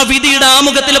ആ വിധിയുടെ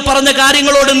ആമുഖത്തിൽ പറഞ്ഞ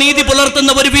കാര്യങ്ങളോട് നീതി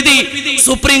പുലർത്തുന്ന ഒരു വിധി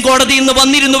സുപ്രീം കോടതി ഇന്ന്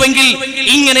വന്നിരുന്നുവെങ്കിൽ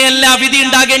ഇങ്ങനെയല്ല വിധി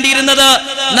ഉണ്ടാകേണ്ടിയിരുന്നത്.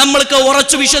 നമ്മൾക്ക്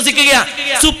ഉറച്ചു വിശ്വസിക്കുക,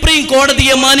 സുപ്രീം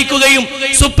കോടതിയെ മാനിക്കുകയും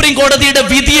സുപ്രീം കോടതിയുടെ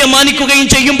വിധിയെ മാനിക്കുകയും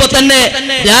ചെയ്യുമ്പോൾ തന്നെ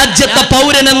രാജ്യത്തെ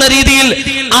പൗരൻ എന്ന രീതിയിൽ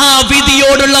ആ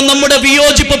വിധിയോടുള്ള നമ്മുടെ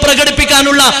വിയോജിപ്പ്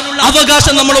പ്രകടിപ്പിക്കാനുള്ള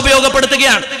അവകാശം നമ്മൾ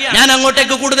ഉപയോഗപ്പെടുത്തുകയാണ്. ഞാൻ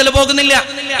അങ്ങോട്ടേക്ക് കൂടുതൽ പോകുന്നില്ല.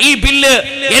 ഈ ബില്ല്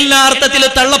എല്ലാ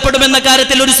അർത്ഥത്തിലും തള്ളപ്പെടുമെന്ന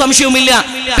കാര്യത്തിൽ ഒരു സംശയവുമില്ല.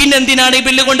 പിന്നെന്തിനാണ് ഈ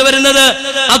ബില്ല് കൊണ്ടുവരുന്നത്?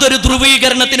 അതൊരു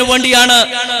ധ്രുവീകരണത്തിന് വേണ്ടിയാണ്.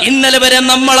 ഇന്നലെ വരെ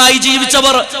നമ്മളായി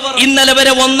ജീവിച്ചവർ, ഇന്നലെ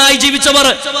വരെ ഒന്നായി ജീവിച്ചവർ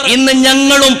ഇന്ന്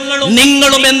ഞങ്ങളും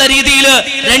നിങ്ങളും എന്ന രീതിയിൽ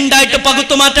 2ആയിട്ട്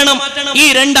പകുത്തു മാറ്റണം. ഈ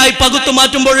 2ആയി പകുത്തു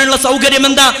മാറ്റുമ്പോഴുള്ള സൗകര്യം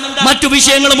എന്താ? മറ്റു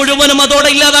വിഷയങ്ങൾ മുഴുവനും അതോടെ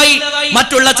ഇല്ലാതായി,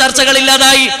 മറ്റുള്ള ചർച്ചകൾ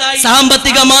ഇല്ലാതായി.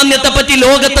 സാമ്പത്തിക മാന്യത്തെ പറ്റി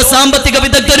ലോകത്തെ സാമ്പത്തിക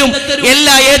വിദഗ്ധരും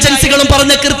എല്ലാ ഏജൻസികളും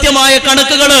പറഞ്ഞ കൃത്യമായ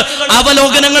കണക്കുകള്,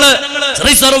 അവലോകനങ്ങള്,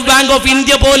 റിസർവ് ബാങ്ക് ഓഫ്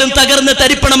ഇന്ത്യ പോലും തകർന്ന്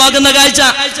തരിപ്പണമാകുന്ന കാഴ്ച,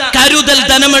 കരുതൽ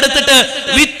ധനമെടുത്തിട്ട്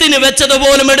വിത്തിന്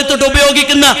വെച്ചതുപോലും എടുത്തിട്ട്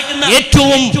ഉപയോഗിക്കുന്ന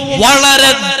ഏറ്റവും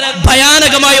വളരെ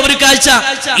ഭയാനകമായ ഒരു കാഴ്ച.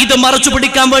 ഇത് മറച്ചു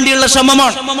പിടിക്കാൻ വേണ്ടിയുള്ള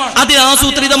ശ്രമമാണ്, അതിന്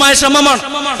ആസൂത്രിതമായ ശ്രമമാണ്.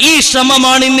 ഈ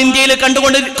ശ്രമമാണ് ഇന്ന് ഇന്ത്യയിൽ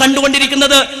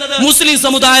കണ്ടുകൊണ്ടിരിക്കുന്നത്. മുസ്ലിം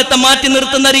സമുദായത്തെ മാറ്റി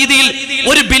നിർത്തുന്ന രീതിയിൽ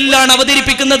ഒരു ബില്ലാണ്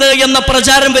അവതരിപ്പിക്കുന്നത് എന്ന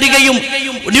പ്രചാരം വരികയും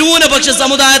ന്യൂനപക്ഷ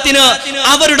സമുദായത്തിന്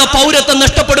അവരുടെ പൗരത്വം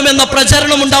നഷ്ടപ്പെടുമെന്ന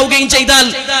പ്രചരണം ഉണ്ടാവുകയും ചെയ്താൽ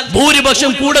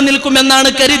ഭൂരിപക്ഷം കൂടെ നിൽക്കുമെന്നാണ്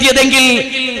കരുതിയതെങ്കിൽ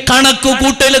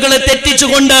കണക്കുകൂട്ടലുകളെ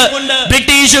തെറ്റിച്ചുകൊണ്ട്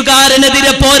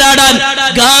ബ്രിട്ടീഷുകാരനെതിരെ പോരാടാൻ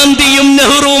ഗാന്ധിയും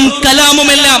നെഹ്റുവും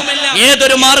കലാമുമെല്ലാം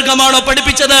ഏതൊരു മാർഗമാണോ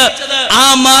പഠിപ്പിച്ചത് ആ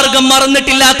മാർഗം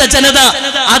മറന്നിട്ടില്ലാത്ത ജനത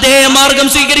അതേ മാർഗം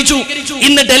സ്വീകരിച്ചു.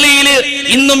 ഇന്ന് ഡൽഹിയിൽ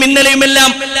ഇന്നും ഇന്നലെയുമെല്ലാം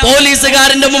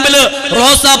പോലീസുകാരന്റെ മുമ്പിൽ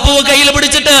റോസാപ്പൂവ് കയ്യിൽ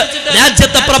പിടിച്ചിട്ട്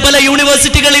രാജ്യത്തെ പ്രബല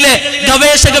യൂണിവേഴ്സിറ്റികളിലെ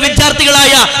ഗവേഷക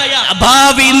വിദ്യാർത്ഥികളായ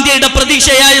ഭാവി ഇന്ത്യയുടെ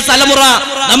പ്രതീക്ഷയായ തലമുറ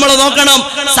നമ്മൾ നോക്കണം.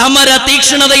 സമര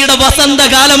തീക്ഷ്ണതയുടെ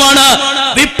വസന്തകാലമാണ്,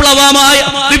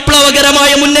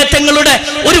 വിപ്ലവകരമായ മുന്നേറ്റങ്ങളുടെ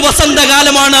ഒരു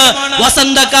വസന്തകാലമാണ്,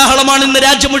 വസന്തകാഹളമാണ് ഇന്ന്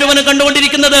രാജ്യം മുഴുവനും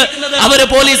കണ്ടുകൊണ്ടിരിക്കുന്നത്. അവര്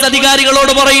പോലീസ്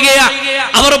അധികാരികളോട് പറയുകയാ,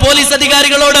 അവർ പോലീസ്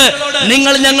അധികാരികളോട്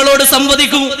നിങ്ങൾ ഞങ്ങളോട്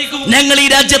സംവദിക്കൂ, ഞങ്ങൾ ഈ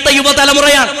രാജ്യത്തെ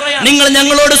യുവതലമുറയാണ്, നിങ്ങൾ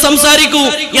ഞങ്ങളോട് സംസാരിക്കൂ.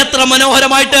 എത്ര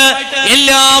മനോഹരമായിട്ട്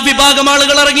എല്ലാ വിഭാഗം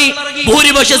ആളുകൾ ഇറങ്ങി,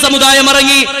 ഭൂരിപക്ഷ സമുദായം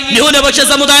ഇറങ്ങി, ന്യൂനപക്ഷ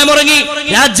സമുദായം ഇറങ്ങി,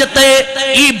 രാജ്യത്തെ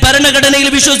ഈ ഭരണഘടനയിൽ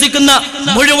വിശ്വസിക്കുന്ന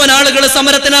മുഴുവൻ ആളുകൾ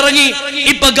സമരത്തിനിറങ്ങി.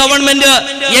 ഇപ്പൊ ഗവൺമെന്റ്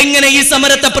എങ്ങനെ ഈ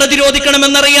സമരത്തെ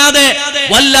പ്രതിരോധിക്കണമെന്നറിയാതെ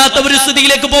വല്ലാത്ത ഒരു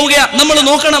സ്ഥിതിയിലേക്ക് പോവുക. നമ്മൾ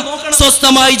നോക്കണം,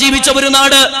 സ്വസ്ഥമായി ജീവിച്ച ഒരു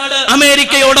നാട്,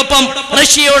 അമേരിക്കയോടൊപ്പം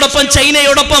റഷ്യയോടൊപ്പം ചൈന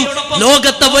ഇന്ത്യയോടൊപ്പം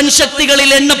ലോകത്തെ വൻശക്തികളിൽ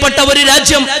എണ്ണപ്പെട്ട ഒരു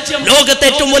രാജ്യം, ലോകത്തെ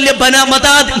ഏറ്റവും വലിയ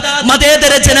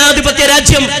മതേതര ജനാധിപത്യ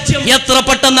രാജ്യം എത്ര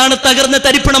പെട്ടെന്നാണ് തകർന്ന്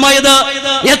തരിപ്പണമായത്,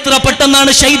 എത്ര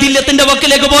പെട്ടെന്നാണ് ശൈഥില്യത്തിന്റെ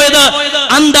വക്കിലേക്ക് പോയത്.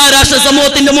 അന്താരാഷ്ട്ര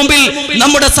സമൂഹത്തിന്റെ മുമ്പിൽ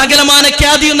നമ്മുടെ സകലമാന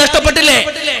ഖ്യാതിയും നഷ്ടപ്പെട്ടില്ലേ?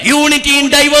 യൂണിറ്റി ഇൻ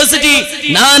ഡൈവേഴ്സിറ്റി,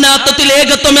 നാനാത്വത്തിൽ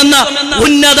ഏകത്വം എന്ന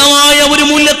ഉന്നതമായ ഒരു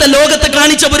മൂല്യത്തെ ലോകത്തെ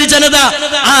കാണിച്ച ഒരു ജനത,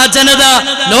 ആ ജനത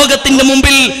ലോകത്തിന്റെ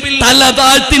മുമ്പിൽ തല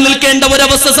താഴ്ത്തി നിൽക്കേണ്ട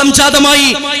ഒരവസ്ഥ സംജാതമായി.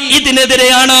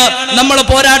 ഇതിനെതിരെയാണ് നമ്മൾ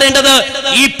പോരാടേണ്ടത്.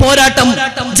 ഈ പോരാട്ടം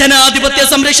ജനാധിപത്യം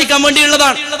സംരക്ഷിക്കാൻ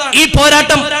വേണ്ടിയുള്ളതാണ്. ഈ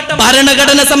പോരാട്ടം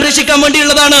ഭരണഘടന സംരക്ഷിക്കാൻ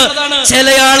വേണ്ടിയുള്ളതാണ്. ചില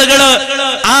ആളുകൾ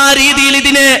ആ രീതിയിൽ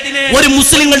ഇതിനെ ഒരു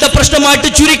മുസ്ലിങ്ങളുടെ പ്രശ്നമായിട്ട്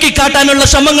ചുരുക്കി കാട്ടാനുള്ള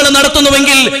ശ്രമങ്ങൾ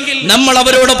നടത്തുന്നുവെങ്കിൽ നമ്മൾ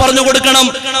അവരോട് പറഞ്ഞു കൊടുക്കണം,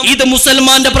 ഇത്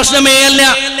മുസൽമാന്റെ പ്രശ്നമേ അല്ല,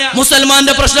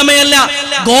 മുസൽമാന്റെ പ്രശ്നമേ അല്ല.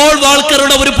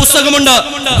 ഗോൾവാൾക്കറുടെ ഒരു പുസ്തകമുണ്ട്,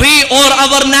 V or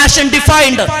our nation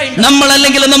defined, നമ്മൾ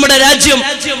അല്ലെങ്കിൽ നമ്മുടെ രാജ്യം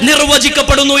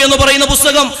നിർവചിക്കപ്പെടുന്നു എന്ന് പറയുന്ന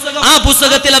പുസ്തകം. ആ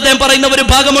പുസ്തകത്തിൽ അദ്ദേഹം പറയുന്ന ഒരു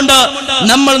ഭാഗമുണ്ട്,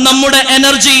 നമ്മൾ നമ്മുടെ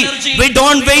energy, we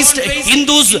don't waste,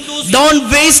 Hindus don't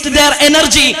waste their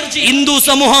energy. Hindu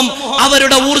സമൂഹം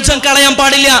അവരുടെ ഊർജം കളയാൻ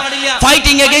പാടില്ല.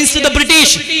 ഫൈറ്റിംഗ് അഗൈൻസ്റ്റ് ദ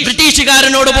ബ്രിട്ടീഷ്,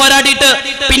 ബ്രിട്ടീഷുകാരനോട് പോരാടിയിട്ട്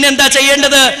പിന്നെന്താ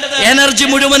ചെയ്യേണ്ടത്? എനർജി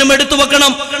മുഴുവനും എടുത്തു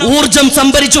വെക്കണം, ഊർജം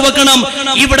സംഭരിച്ചു വെക്കണം.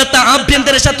 ഇവിടുത്തെ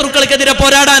ആഭ്യന്തര ശത്രുക്കൾക്കെതിരെ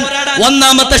പോരാടാൻ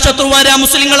ഒന്നാമത്തെ ശത്രുവാരാ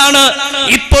മുസ്ലിങ്ങളാണ്.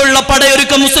 ഇപ്പോഴുള്ള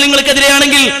പടയൊരുക്കം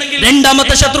മുസ്ലിങ്ങൾക്കെതിരെയാണെങ്കിൽ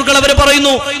രണ്ടാമത്തെ ശത്രുക്കൾ അവർ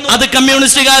പറയുന്നു അത്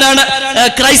കമ്മ്യൂണിസ്റ്റുകാരാണ്,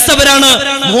 ക്രൈസ്തവരാണ്.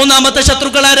 മൂന്നാമത്തെ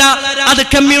ശത്രുക്കളാരാ? അത്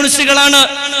കമ്മ്യൂണിസ്റ്റുകളാണ്.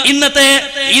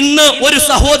 ഇന്ന് ഒരു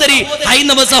സഹോദരി,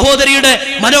 ഹൈന്ദവ സഹോദരിയുടെ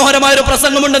മനോഹരമായ ഒരു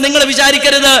പ്രസംഗമുണ്ട്. നിങ്ങൾ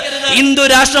വിചാരിക്കരുത് ഹിന്ദു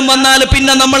രാഷ്ട്രം വന്നാൽ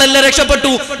പിന്നെ നമ്മളെല്ലാം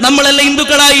രക്ഷപ്പെട്ടു, നമ്മളെല്ലാം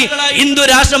ഹിന്ദുക്കളായി. ഹിന്ദു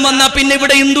രാഷ്ട്രം വന്നാൽ പിന്നെ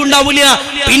ഇവിടെ ഹിന്ദു ഉണ്ടാവില്ല.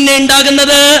 പിന്നെ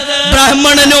ഉണ്ടാകുന്നത്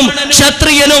ബ്രാഹ്മണനും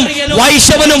ക്ഷത്രിയനും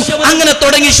വൈശ്യവനും അങ്ങനെ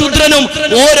തുടങ്ങി ശൂദ്രനും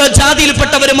ഓരോ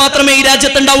ജാതിയിൽപ്പെട്ടവർ മാത്രമേ ഈ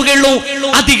രാജ്യത്ത് ഉണ്ടാവുകയുള്ളൂ.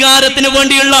 അധികാരത്തിന്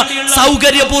വേണ്ടിയുള്ള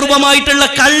സൗകര്യപൂർവമായിട്ടുള്ള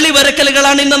കള്ളി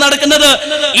വരക്കലുകളാണ് ഇന്ന് നടക്കുന്നത്.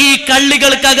 ഈ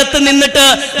കള്ളികൾക്കകത്ത് നിന്നിട്ട്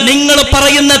നിങ്ങൾ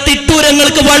പറയുന്ന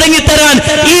തിട്ടൂരങ്ങൾക്ക് വഴങ്ങിത്തരാൻ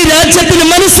ഈ രാജ്യത്തിന്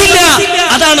മനസ്സില്ല.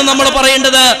 അതാണ് നമ്മൾ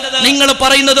പറയേണ്ടത്. നിങ്ങൾ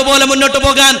പറയുന്നത് പോലെ മുന്നോട്ട്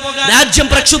പോകാൻ രാജ്യം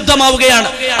പ്രക്ഷുബ്ധമാവുകയാണ്.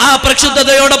 ആ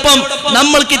പ്രക്ഷുബ്ധതയോടൊപ്പം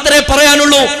നമ്മൾക്ക് ഇത്രേ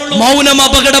പറയാനുള്ളൂ, മൗനം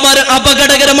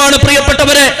അപകടകരമാണ്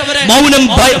പ്രിയപ്പെട്ടവരെ. മൗനം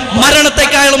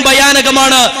മരണത്തെക്കാളും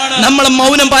ഭയാനകമാണ്. നമ്മൾ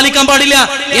മൗനം പാലിക്കാൻ പാടില്ല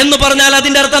എന്ന് പറഞ്ഞാൽ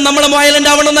അതിന്റെ അർത്ഥം നമ്മൾ വയലന്റ്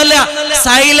ആവണമെന്നല്ല.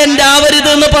 സൈലന്റ് ആവരുത്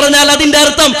എന്ന് പറഞ്ഞാൽ അതിന്റെ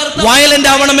അർത്ഥം വയലന്റ്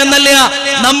ആവണം എന്നല്ല.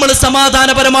 നമ്മൾ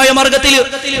സമാധാനപരമായ മാർഗത്തിൽ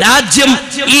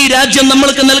ഈ രാജ്യം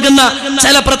നമ്മൾക്ക് നൽകുന്ന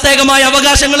ചില പ്രത്യേകമായ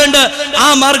അവകാശങ്ങളുണ്ട്. ആ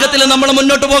മാർഗത്തിൽ നമ്മൾ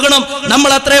മുന്നോട്ട് പോകണം.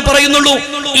 നമ്മൾ അത്രേ പറയുന്നുള്ളൂ.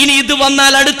 ഇനി ഇത്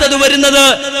വന്നാൽ അടുത്തത് വരുന്നത്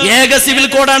ഏക സിവിൽ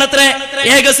കോഡാണ്. അത്രേ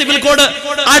ഏക സിവിൽ കോഡ്.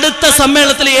 അടുത്ത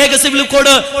സമ്മേളനത്തിൽ ഏക സിവിൽ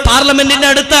കോഡ് പാർലമെന്റിന്റെ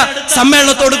അടുത്ത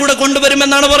സമ്മേളനത്തോടു കൂടെ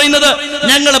കൊണ്ടുവരുമെന്നാണ് പറയുന്നത്.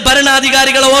 ഞങ്ങൾ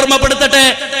ഭരണാധികാരികളെ ഓർമ്മപ്പെടുത്തട്ടെ,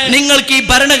 നിങ്ങൾക്ക് ഈ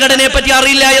ഭരണഘടനയെ പറ്റി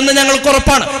അറിയില്ല എന്ന് ഞങ്ങൾക്ക്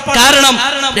ഉറപ്പാണ്. കാരണം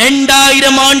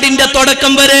 2000 ആണ്ടിന്റെ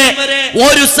തുടക്കം വരെ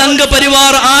ഒരു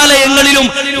സംഘപരിവാർ ആലയങ്ങളിലും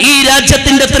ഈ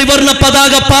രാജ്യത്തിന്റെ ത്രിവർണ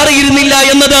പതാക പാറിയിരുന്നില്ല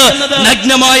എന്നത്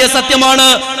നഗ്നമായ സത്യമാണ്.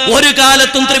 ഒരു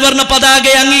കാലത്തും ത്രിവർണ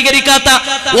പതാകയെ അംഗീകരിക്കാത്ത,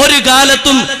 ഒരു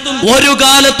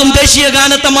കാലത്തും ദേശീയ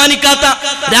ഗാനത്തെ മാനിക്കാത്ത,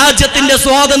 രാജ്യത്തിന്റെ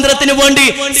സ്വാതന്ത്ര്യത്തിന് വേണ്ടി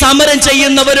സമരം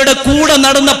ചെയ്യുന്നവരുടെ കൂടെ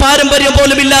നടന്ന പാരമ്പര്യം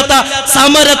പോലും ഇല്ലാത്ത,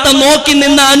 സമരത്തെ നോക്കി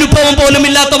നിന്ന അനുഭവം പോലും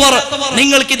ഇല്ലാത്തവർ,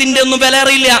 നിങ്ങൾക്ക് ഇതിന്റെ ഒന്നും വില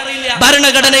അറിയില്ല.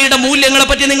 ഭരണഘടനയുടെ മൂല്യങ്ങളെ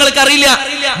പറ്റി നിങ്ങൾക്ക് അറിയില്ല.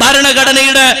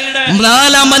 ഭരണഘടനയുടെ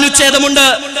 4-ാം അനുച്ഛേദമുണ്ട്.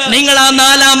 നിങ്ങൾ ആ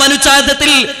 4-ാം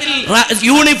അനുച്ഛേദത്തിൽ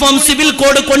യൂണിഫോം സിവിൽ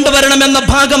കോഡ് കൊണ്ടുവരണമെന്ന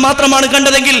ഭാഗം മാത്രമാണ്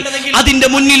കണ്ടതെങ്കിൽ അതിന്റെ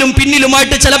മുന്നിലും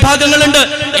പിന്നിലുമായിട്ട് ചില ഭാഗങ്ങളുണ്ട്.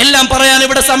 എല്ലാം പറയാൻ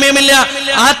ഇവിടെ സമയമില്ല.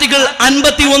 ആർട്ടിക്കിൾ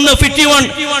 51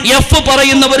 F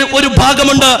പറയുന്ന ഒരു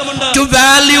ഭാഗമുണ്ട്. To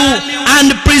value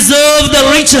and preserve the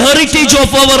rich heritage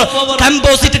of our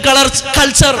composite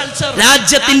culture.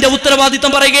 രാജ്യത്തിന്റെ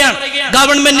ഉത്തരവാദിത്തം പറയുകയാണ്,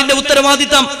 ഗവൺമെന്റിന്റെ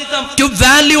ഉത്തരവാദിത്തം. To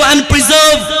value and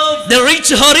preserve the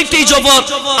rich heritage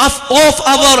of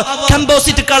our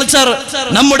composite culture.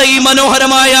 നമ്മുടെ ഈ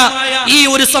മനോഹരമായ ഈ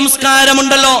ഒരു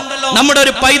സംസ്കാരമുണ്ടല്ലോ, നമ്മുടെ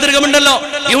ഒരു പൈതൃകമുണ്ടല്ലോ,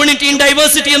 യൂണിറ്റി ഇൻ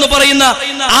ഡൈവേഴ്സിറ്റി എന്ന് പറയുന്ന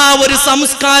ആ ഒരു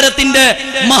സംസ്കാരത്തിന്റെ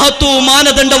മഹത്വവും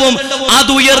മാനദണ്ഡവും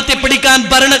അത് ഉയർത്തിപ്പിടിക്കാൻ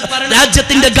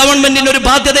രാജ്യത്തിന്റെ ഗവൺമെന്റിന് ഒരു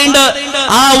ബാധ്യതയുണ്ട്.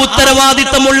 ആ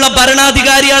ഉത്തരവാദിത്തമുള്ള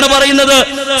ഭരണാധികാരിയാണ് പറയുന്നത്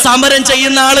സമരം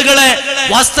ചെയ്യുന്ന ആളുകളെ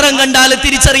വസ്ത്രം കണ്ടാൽ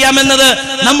തിരിച്ചറിയാമെന്നത്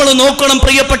നമ്മൾ നോക്കണം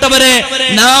പ്രിയപ്പെട്ടവരെ.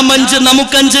 നാമഞ്ച്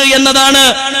നമുക്കഞ്ച് എന്നതാണ്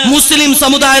മുസ്ലിം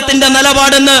സമുദായത്തിന്റെ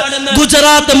നിലപാടെന്ന്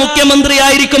ഗുജറാത്ത് മുഖ്യമന്ത്രി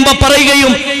ആയിരിക്കുമ്പോ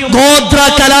പറയുകയും ഗോത്ര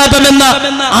കലാപമെന്ന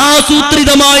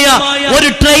ആസൂത്രിതമായ ഒരു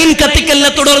ട്രെയിൻ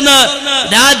കത്തിക്കലിനെ തുടർന്ന്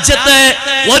രാജ്യത്തെ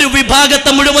ഒരു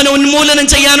വിഭാഗത്തെ മുഴുവൻ ഉന്മൂലനം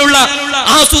ചെയ്യാനുള്ള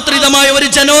ആസൂത്രിതമായ ഒരു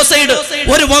ജനോസൈഡ്,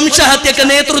 ഒരു വംശഹത്യക്ക്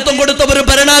നേതൃത്വം കൊടുത്ത ഒരു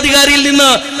ഭരണാധികാരിയിൽ നിന്ന്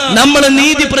നമ്മൾ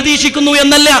നീതി പ്രതീക്ഷിക്കുന്നു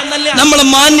എന്നല്ല, നമ്മൾ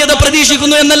മാന്യത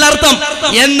പ്രതീക്ഷിക്കുന്നു എന്നല്ല അർത്ഥം.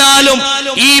 എന്നാലും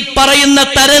ഈ പറയുന്ന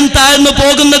തരം താഴ്ന്നു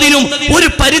പോകുന്നതിനും ഒരു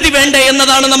പരിധി വേണ്ടേ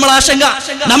എന്നതാണ് നമ്മൾ ആശങ്ക.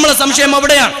 നമ്മളെ സംശയം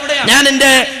അവിടെയാണ്. ഞാൻ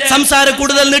എന്റെ സംസാരം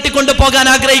കൂടുതൽ നീട്ടിക്കൊണ്ട് പോകാൻ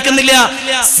ആഗ്രഹിക്കുന്നില്ല.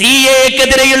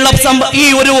 സിഎക്കെതിരെയുള്ള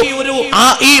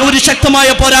ഈ ഒരു ശക്തമായ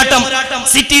പോരാട്ടം,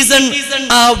 സിറ്റിസൺ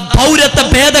പൗരത്വ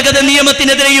ഭേദഗതി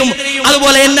നിയമത്തിനെതിരെയും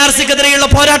അതുപോലെ NRCക്കെതിരെയുള്ള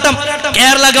പോരാട്ടം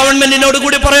കേരള ഗവൺമെന്റിനോട്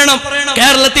കൂടി പറയണം.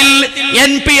 കേരളത്തിൽ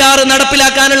NPR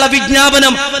നടപ്പിലാക്കാനുള്ള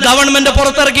വിജ്ഞാപനം ഗവൺമെന്റ്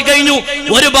പുറത്തിറക്കി കഴിഞ്ഞു.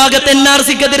 ഒരു ഭാഗത്ത്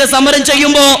NRCക്കെതിരെ സമരം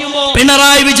ചെയ്യുമ്പോ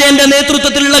പിണറായി വിജയന്റെ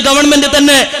നേതൃത്വത്തിലുള്ള ഗവൺമെന്റ്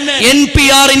തന്നെ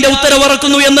NPRന്റെ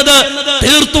ഉത്തരവിറക്കുന്നു എന്നത്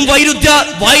തീർത്തും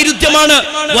വൈരുദ്ധ്യമാണ്,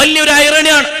 വലിയൊരു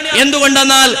ഐറണിയാണ്.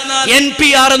 എന്തുകൊണ്ടെന്നാൽ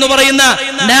NPR എന്ന് പറയുന്ന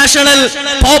നാഷണൽ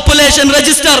പോപ്പുലേഷൻ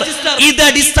രജിസ്റ്റർ, ഇത്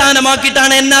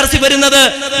അടിസ്ഥാനമാക്കിയിട്ടാണ് NRC വരുന്നത്.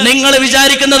 നിങ്ങൾ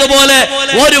വിചാരിക്കുന്നത് പോലെ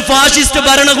ഒരു ഫാഷിസ്റ്റ്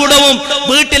ഭരണകൂടവും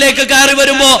വീട്ടിലേക്ക് കയറി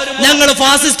വരുമ്പോ ഞങ്ങൾ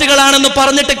ഫാസിസ്റ്റുകളാണെന്ന്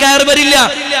പറഞ്ഞിട്ട് കയറി വരില്ല.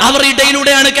 അവർ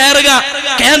ഇടയിലൂടെയാണ് കയറുക.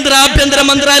 കേന്ദ്ര ആഭ്യന്തര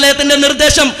മന്ത്രാലയത്തിന്റെ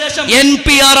നിർദ്ദേശം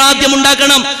NPR ആദ്യം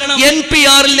ഉണ്ടാക്കണം.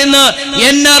 NPRൽ നിന്ന്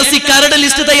NRC കരട്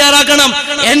ലിസ്റ്റ് തയ്യാറാക്കണം.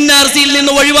 NRCയിൽ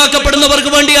നിന്ന്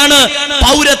ഒഴിവാക്കപ്പെടുന്നവർക്ക് വേണ്ടിയാണ്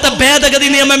പൗരത്വ ഭേദഗതി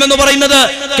നിയമം എന്ന് പറയുന്നത്.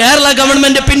 കേരള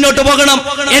ഗവൺമെന്റ് പിന്നോട്ട് പോകണം.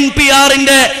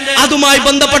 NPRന്റെ അതുമായി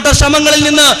ബന്ധപ്പെട്ട ശ്രമങ്ങളിൽ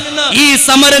നിന്ന് ഈ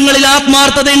സമരങ്ങളിൽ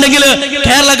ആത്മാർത്ഥത ഉണ്ടെങ്കിൽ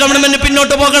കേരള ഗവൺമെന്റ്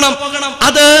പിന്നോട്ട് പോകണം.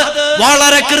 അത്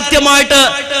വളരെ കൃത്യമായിട്ട്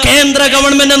കേന്ദ്ര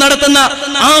ഗവൺമെന്റ് നടത്തുന്ന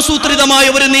ആസൂത്രിതമായ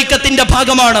ഒരു നീക്കത്തിന്റെ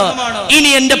ഭാഗമാണ്. ഇനി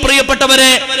എന്റെ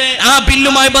പ്രിയപ്പെട്ടവരെ, ആ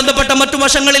ബില്ലുമായി ബന്ധപ്പെട്ട മറ്റു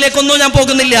വശങ്ങളിലേക്കൊന്നും ഞാൻ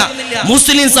പോകുന്നില്ല.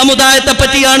 മുസ്ലിം സമുദായത്തെ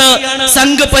പറ്റിയാണ്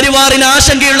സംഘ് പരിവാറിന്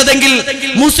ആശങ്കയുള്ളതെങ്കിൽ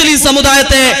മുസ്ലിം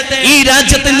സമുദായത്തെ ഈ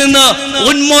രാജ്യത്തിൽ നിന്ന്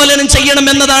ഉന്മൂലനം ചെയ്യണം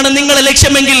എന്നതാണ് നിങ്ങളുടെ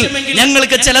ലക്ഷ്യമെങ്കിൽ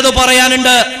ഞങ്ങൾക്ക് ചിലത്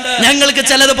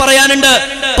പറയാനുണ്ട്.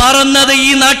 പറന്നത് ഈ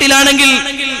നാട്ടിലാണെങ്കിൽ,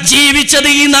 ജീവിച്ചത്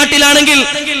ഈ നാട്ടിലാണെങ്കിൽ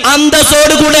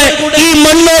അന്തസ്സോടുകൂടെ ഈ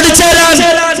മണ്ണോട് ചേരാൻ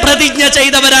പ്രതിജ്ഞ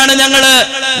ചെയ്തവരാണ് ഞങ്ങള്.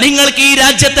 നിങ്ങൾക്ക് ഈ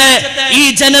രാജ്യത്തെ ഈ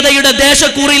ജനതയുടെ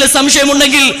ദേശക്കൂറിയിൽ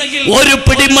സംശയമുണ്ടെങ്കിൽ ഒരു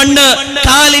പിടി മണ്ണ്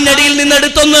കാലിനടിയിൽ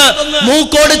നിന്നെടുത്തൊന്ന്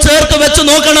മൂക്കോട് ചേർത്ത് വെച്ച്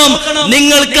നോക്കണം.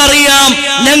 നിങ്ങൾക്കറിയാം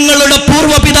ഞങ്ങളുടെ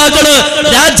പൂർവ്വപിതാക്കള്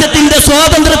രാജ്യത്തിന്റെ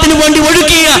സ്വാതന്ത്ര്യത്തിന് വേണ്ടി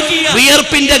ഒഴുക്കിയ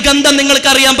വിയർപ്പിന്റെ ഗന്ധം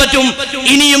നിങ്ങൾക്കറിയാൻ പറ്റും.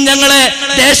 ഇനിയും ഞങ്ങളെ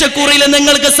ദേശക്കൂറിയിൽ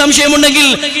നിങ്ങൾക്ക് സംശയമുണ്ടെങ്കിൽ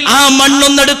ആ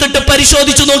മണ്ണൊന്നെടുത്തിട്ട്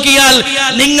പരിശോധിച്ചു നോക്കിയാൽ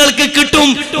നിങ്ങൾക്ക് കിട്ടും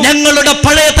ഞങ്ങളുടെ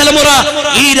പഴയ തലമുറ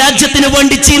ഈ രാജ്യത്തിന്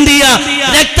വേണ്ടി ചീന്തിയ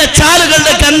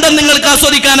രക്തചാലുകളുടെ ഗന്ധം നിങ്ങൾക്ക്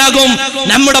ആസ്വദിക്കാനാകും.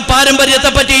 നമ്മുടെ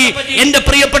പാരമ്പര്യത്തെ പറ്റി എന്റെ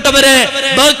പ്രിയപ്പെട്ടവരെ,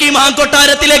 ബക്കിംഗ്ഹാം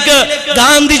കൊട്ടാരത്തിലേക്ക്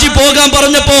ഗാന്ധിജി പോകാൻ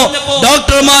പറഞ്ഞപ്പോ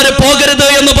ഡോക്ടർമാര് പോകരുത്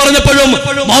എന്ന് പറഞ്ഞപ്പോഴും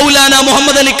മൗലാന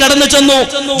മുഹമ്മദ് അലി കടന്നു ചെന്നു.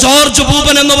 ജോർജ്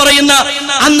ഭൂപൻ എന്ന് പറയുന്ന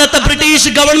അന്നത്തെ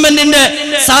ബ്രിട്ടീഷ് ഗവൺമെന്റിന്റെ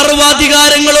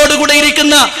സർവാധികാരങ്ങളോടുകൂടെ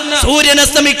ഇരിക്കുന്ന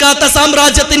സൂര്യനസ്തമിക്കാത്ത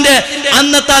സാമ്രാജ്യത്തിന്റെ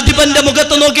അന്നത്തെ അധിപന്റെ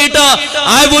മുഖത്ത് നോക്കിയിട്ട്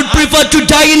I would prefer to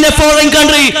die in a foreign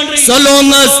country so long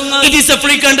as it is a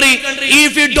free country.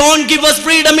 If you don't give us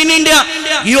freedom in India,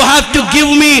 you have to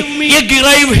give me a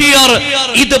grave here.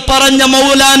 ഇത് പറഞ്ഞ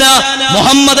മൗലാന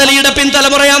മുഹമ്മദ് അലിയുടെ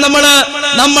പിൻതലമുറയാണ്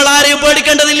നമ്മൾ ആരെയും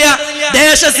പേടിക്കേണ്ടതില്ല.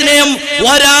 ദേശസ്നേഹം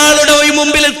ഒരാളുടെ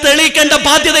മുമ്പിൽ തെളിയിക്കേണ്ട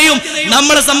ബാധ്യതയും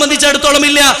നമ്മളെ സംബന്ധിച്ചിടത്തോളം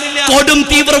ഇല്ല. കൊടും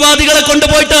തീവ്രവാദികളെ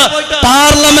കൊണ്ടുപോയിട്ട്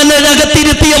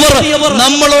പാർലമെന്റിനകത്തിരുത്തിയവർ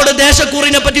നമ്മളോട്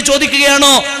ദേശക്കൂറിനെ പറ്റി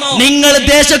ചോദിക്കുകയാണോ? നിങ്ങൾ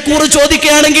ദേശക്കൂറ്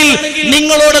ചോദിക്കുകയാണെങ്കിൽ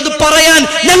നിങ്ങളോടത് പറയാൻ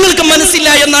ഞങ്ങൾക്ക് മനസ്സില്ല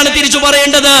എന്നാണ് തിരിച്ചു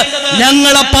പറയേണ്ടത്.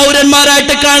 ഞങ്ങളെ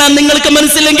പൗരന്മാരായിട്ട് കാണാൻ നിങ്ങൾക്ക്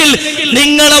മനസ്സില്ലെങ്കിൽ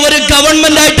നിങ്ങളെ ഒരു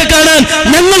ഗവൺമെന്റ് ആയിട്ട് കാണാൻ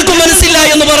ഞങ്ങൾക്ക് മനസ്സില്ല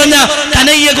എന്ന് പറഞ്ഞ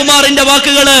കനയ്യകുമാറിന്റെ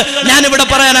വാക്കുകള് ഞാനിവിടെ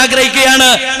പറയാൻ ആഗ്രഹിക്കുകയാണ്.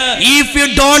 If you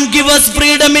don't give us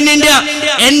freedom in India,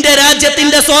 എന്റെ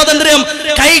രാജ്യത്തിന്റെ സ്വാതന്ത്ര്യം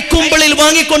കൈക്കുമ്പിളിൽ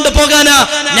വാങ്ങിക്കൊണ്ട് പോകാനാ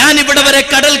ഞാൻ ഇവിടെ വരെ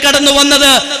കടൽ കടന്നു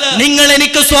വന്നത്. നിങ്ങൾ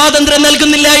എനിക്ക് സ്വാതന്ത്ര്യം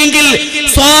നൽകുന്നില്ല എങ്കിൽ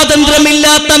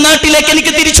സ്വാതന്ത്ര്യമില്ലാത്ത നാട്ടിലേക്ക്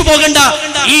എനിക്ക് തിരിച്ചു പോകണ്ട.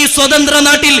 ഈ സ്വതന്ത്ര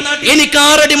നാട്ടിൽ എനിക്ക്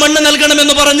 6 അടി മണ്ണ്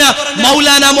നൽകണമെന്ന് പറഞ്ഞ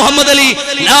മൗലാന മുഹമ്മദ് അലി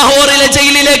ലാഹോറിലെ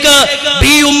ജയിലിലേക്ക്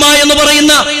ബി ഉമ്മ എന്ന്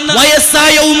പറയുന്ന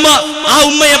വയസ്സായ ഉമ്മ, ആ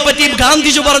ഉമ്മയെ പറ്റി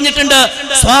ഗാന്ധിജി പറഞ്ഞിട്ടുണ്ട്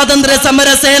സ്വാതന്ത്ര്യ സമര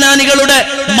സേനാനികളുടെ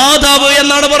മാതാവ്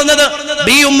എന്നാണ് പറഞ്ഞത്.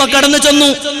 ബി ഉമ്മ കടന്നു ചെന്നു.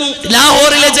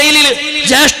 ലാഹോറിലെ ജയിലിൽ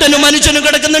ജ്യേഷ്ഠനും അനുജനും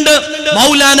കിടക്കുന്നുണ്ട്.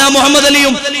 മൗലാന മുഹമ്മദ്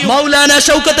അലിയും മൗലാന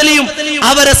ഷൗക്കത്ത് അലിയും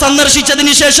അവരെ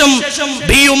സന്ദർശിച്ചതിന് ശേഷം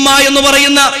ബി ഉമ്മ എന്ന്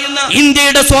പറയുന്ന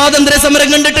ഇന്ത്യയുടെ സ്വാതന്ത്ര്യ സമരം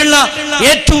കണ്ടിട്ടുള്ള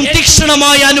ഏറ്റവും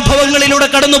തീക്ഷ്ണമായ അനുഭവങ്ങളിലൂടെ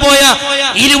കടന്നുപോയ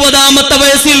 20ാമത്തെ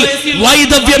വയസ്സിൽ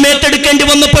വൈദവ്യം ഏറ്റെടുക്കേണ്ടി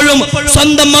വന്നപ്പോഴും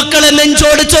സ്വന്തം മക്കളെ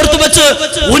നെഞ്ചോട് ചേർത്ത് വെച്ച്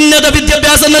ഉന്നത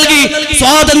വിദ്യാഭ്യാസം നൽകി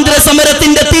സ്വാതന്ത്ര്യ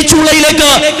സമരത്തിന്റെ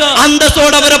തീച്ചൂളയിലേക്ക്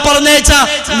അന്തസ്സോടെ അവരെ പറഞ്ഞയച്ച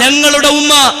ഞങ്ങളുടെ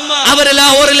ഉമ്മ അവരെ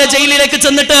ലാഹോറിലെ ജയിലിലേക്ക്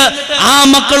ചെന്നിട്ട് ആ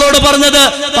മക്കളോട് പറഞ്ഞത്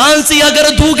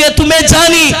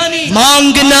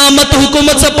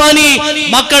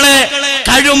മക്കളെ,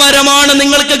 കഴുമരമാണ്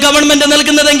നിങ്ങൾക്ക് ഗവൺമെന്റ്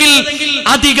നൽകുന്നതെങ്കിൽ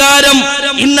അധികാരം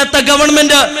ഇന്നത്തെ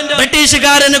ഗവൺമെന്റ്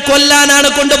ബ്രിട്ടീഷുകാരന് കൊല്ലാനാണ്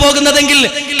കൊണ്ടുപോകുന്നതെങ്കിൽ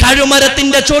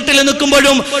കഴുമരത്തിന്റെ ചോട്ടിൽ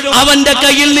നിൽക്കുമ്പോഴും അവന്റെ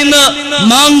കയ്യിൽ നിന്ന്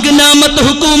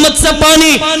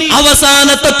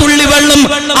അവസാനത്തെ തുള്ളി വെള്ളം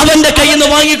അവന്റെ കയ്യിൽ നിന്ന്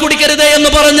വാങ്ങിക്കുടിക്കരുതേ എന്ന്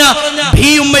പറഞ്ഞ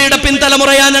ഭീയുമ്മയുടെ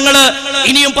പിൻതലമുറയാ ഞങ്ങള്.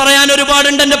 ഇനിയും പറയാൻ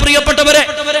ഒരുപാടുണ്ട് എന്റെ പ്രിയപ്പെട്ടവരെ,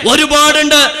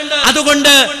 ഒരുപാടുണ്ട്.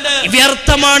 അതുകൊണ്ട്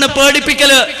വ്യർത്ഥമാണ്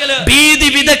പേടിപ്പിക്കല്, ഭീതി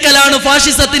വിതക്കലാണ്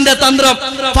ഫാഷിസത്തിന്റെ തന്ത്രം.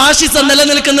 ഫാഷിസം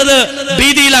നിലനിൽക്കുന്നത്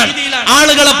ഭീതിയിലാണ്.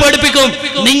 ആളുകളെ പേടിപ്പിക്കും.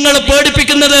 നിങ്ങൾ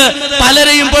പേടിപ്പിക്കുന്നത്,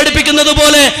 പലരെയും പേടിപ്പിക്കുന്നത്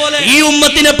പോലെ ഈ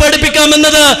ഉമ്മത്തിനെ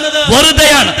പേടിപ്പിക്കാമെന്നത്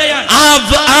വെറുതെയാണ്. ആ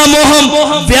മോഹം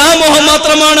വ്യാമോഹം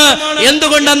മാത്രമാണ്.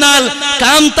 എന്തുകൊണ്ടെന്നാൽ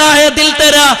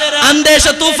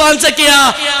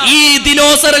ഈ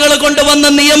ദിനോസറുകൾ കൊണ്ടുവന്ന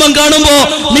നിയമം കാണുമ്പോ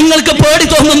നിങ്ങൾക്ക് പേടി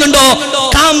തോന്നുന്നുണ്ടോ?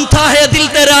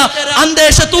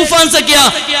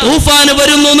 തൂഫാന്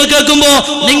വരുന്നു എന്ന് കേൾക്കുമ്പോ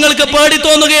നിങ്ങൾക്ക് പേടി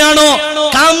തോന്നുകയാണോ?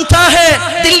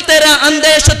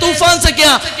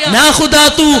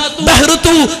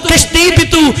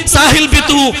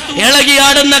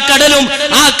 ഇളകിയാടുന്ന കടലും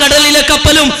ആ കടലിലെ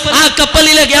കപ്പലും ആ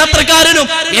കപ്പലിലെ യാത്രക്കാരനും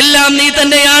എല്ലാം നീ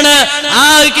തന്നെയാണ്.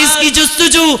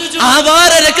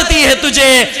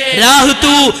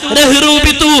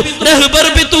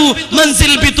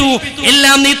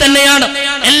 എല്ലാം നീ തന്നെയാണ്,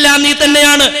 എല്ലാം നീ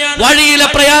തന്നെയാണ്. വഴിയിലെ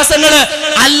പ്രയാസങ്ങള്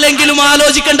അല്ലെങ്കിലും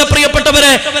ആലോചിക്കേണ്ട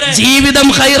പ്രിയപ്പെട്ടവരെ, ജീവിതം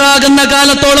ഹൈറാകുന്ന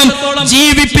കാലത്തോളം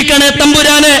ജീവിപ്പിക്കണേ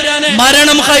തമ്പുരാനെ.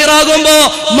 മരണം ഹൈറാകുമ്പോ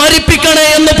മരിപ്പിക്കണേ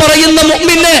എന്ന് പറയുന്ന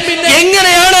മുഅ്മിനെ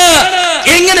എങ്ങനെയാണ്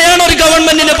ഒരു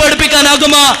ഗവൺമെന്റിനെ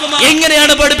പഠിപ്പിക്കാനാകുക?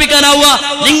 എങ്ങനെയാണ് പഠിപ്പിക്കാനാവുക?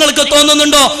 നിങ്ങൾക്ക്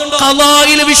തോന്നുന്നുണ്ടോ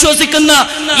ഖളായിൽ വിശ്വസിക്കുന്ന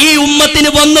ഈ ഉമ്മത്തിന്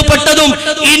വന്നുപെട്ടതും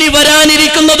ഇനി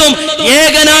വരാനിരിക്കുന്നതും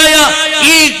ഏകനായ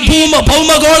ഈ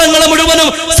ഭൗമഗോളങ്ങളെ മുഴുവനും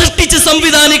സൃഷ്ടിച്ച്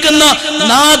സംവിധാനിക്കുന്ന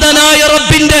നാഥനായ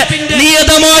റബ്ബിന്റെ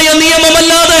നിയതമായ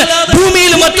നിയമമല്ലാതെ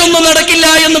ഭൂമിയിൽ മറ്റൊന്നും നടക്കില്ല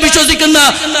എന്ന് വിശ്വസിക്കുന്ന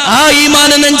ആ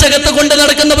ഈമാനെ നെഞ്ചകത്ത് കൊണ്ട്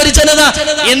നടക്കുന്ന ഒരു ജനത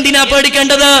എന്തിനാ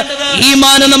പേടിക്കേണ്ടത്?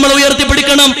 ഈമാനെ നമ്മൾ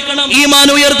ഉയർത്തിപ്പിടിക്കണം, ഈമാൻ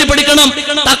ഉയർത്തിപ്പിടിക്കണം.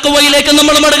 തഖ്വയിലേക്ക്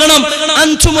നമ്മൾ മടങ്ങണം.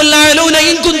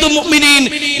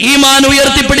 ഈമാൻ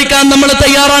ഉയർത്തിപ്പിടിക്കാൻ നമ്മൾ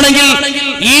തയ്യാറാണെങ്കിൽ,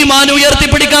 ഈമാൻ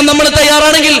ഉയർത്തിപ്പിടിക്കാൻ നമ്മൾ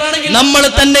തയ്യാറാണെങ്കിൽ നമ്മൾ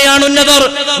തന്നെയാണ് ഉന്നതർ,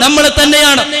 നമ്മൾ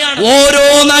തന്നെയാണ്.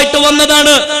 ഓരോന്നായിട്ട്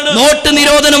വന്നതാണ്. നോട്ട്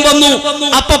നിരോധനം വന്നു.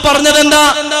 അപ്പൊ പറഞ്ഞതെന്താ?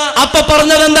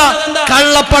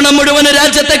 കള്ളപ്പണം മുഴുവൻ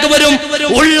രാജ്യത്തേക്ക് വരും.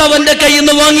 ഉള്ളവന്റെ കയ്യിൽ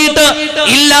നിന്ന് വാങ്ങിയിട്ട്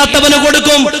ഇല്ലാത്തവന്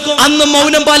കൊടുക്കും. അന്ന്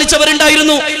മൗനം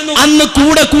പാലിച്ചവരുണ്ടായിരുന്നു, അന്ന്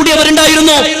കൂടെ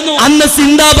കൂടിയവരുണ്ടായിരുന്നു, അന്ന്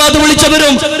സിന്ദാബാദ്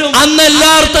വിളിച്ചവരും അന്ന് എല്ലാ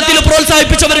അർത്ഥത്തിലും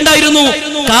പ്രോത്സാഹിപ്പിച്ചവരുണ്ടായിരുന്നു.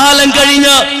 കാലം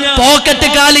കഴിഞ്ഞ് പോക്കറ്റ്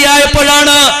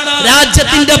കാലിയായപ്പോഴാണ്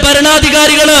രാജ്യത്തിന്റെ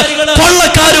ഭരണാധികാരികള്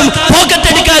കൊള്ളക്കാരും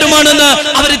പോക്കറ്റടിക്കാരുമാണെന്ന്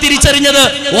അവർ തിരിച്ചറിഞ്ഞത്.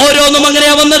 ഓരോന്നും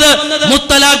അങ്ങനെയാ വന്നത്.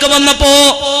 മുത്തലാഖ് വന്നപ്പോ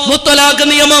മുത്തലാഖ്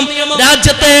നിയമം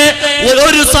രാജ്യത്തെ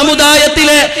ഒരു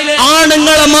സമുദായത്തിലെ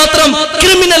ആണുങ്ങളെ മാത്രം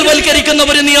ക്രിമിനൽ വൽക്കരിക്കുന്ന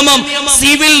ഒരു നിയമം,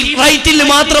 സിവിൽ റൈറ്റിൽ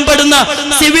മാത്രം പെടുന്ന,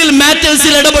 സിവിൽ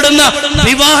മാറ്റേഴ്സിൽ ഇടപെടുന്ന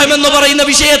വിവാഹം എന്ന് പറയുന്ന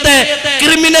വിഷയത്തെ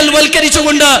ക്രിമിനൽ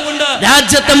വൽക്കരിച്ചുകൊണ്ട്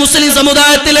രാജ്യത്തെ മുസ്ലിം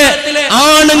സമുദായത്തിലെ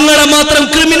ആണുങ്ങളെ മാത്രം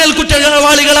ക്രിമിനൽ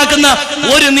കുറ്റവാളികളാക്കുന്ന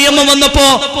ഒരു നിയമം വന്നപ്പോ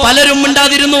പലരും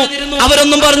മിണ്ടാതിരുന്നു.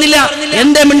 അവരൊന്നും പറഞ്ഞില്ല.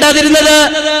 എന്തേ മിണ്ടാതിരുന്നത്?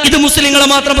 ഇത് മുസ്ലിങ്ങളെ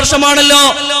മാത്രം പ്രശ്നമാണല്ലോ,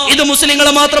 ഇത്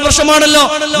മുസ്ലിങ്ങളെ മാത്രം പ്രശ്നമാണല്ലോ,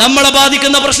 നമ്മളെ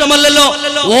ബാധിക്കുന്ന പ്രശ്നമല്ലല്ലോ.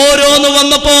 ഓരോന്ന്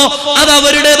വന്നപ്പോ അത്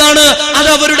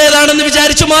അവരുടേതാണെന്ന്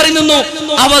വിചാരിച്ചു മാറി നിന്നു.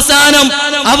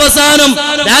 അവസാനം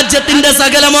രാജ്യത്തിന്റെ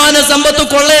സകലമാന സമ്പത്ത്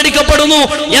കൊള്ളയടിക്കപ്പെടുന്നു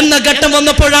എന്ന ഘട്ടം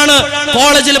വന്നപ്പോഴാണ്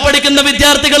കോളേജിൽ പഠിക്കുന്ന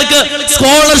വിദ്യാർത്ഥികൾക്ക്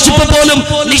സ്കോളർഷിപ്പ് പോലും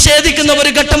നിഷേധിക്കുന്ന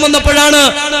ഒരു ഘട്ടം വന്നപ്പോഴാണ്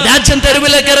രാജ്യം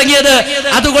തെരുവിലേക്ക് ഇറങ്ങിയത്.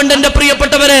 അതുകൊണ്ട് എന്റെ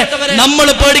പ്രിയപ്പെട്ടവരെ, നമ്മൾ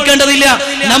പേടിക്കേണ്ടതില്ല.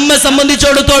 നമ്മെ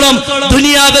സംബന്ധിച്ചിടത്തോളം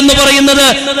ദുനിയാവെന്ന് പറയുന്നത്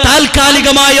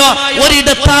താൽക്കാലികമായ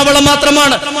ഒരിടത്താവളം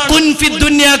മാത്രമാണ്. കുൻ ഫി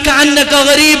ദുനിയാ കഅന്നക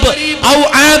ഗരീബ് ഔ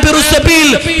ആബിറു സബീൽ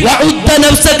വഉദ്ദ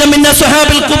നഫ്സക മിൻ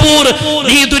അസ്ഹാബിൽ ഖുബൂർ.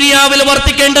 നീ ദുനിയാവിൽ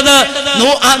വർത്തിക്കേണ്ടത്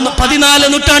 14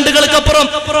 നൂറ്റാണ്ടുകൾക്കപ്പുറം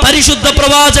പരിശുദ്ധ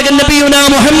പ്രവാചകൻ നബിയുനാ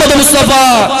മുഹമ്മദ് മുസ്തഫ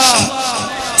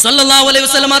സല്ലല്ലാഹു അലൈഹി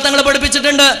വസല്ലം തങ്ങൾ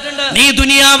പഠിപ്പിച്ചിട്ടുണ്ട്. നീ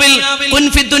ദുനിയാവിൽ കുൻ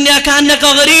ഫി ദുനിയാ കഅന്നക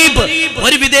ഗരീബ്,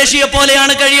 ഒരു വിദേശിയെ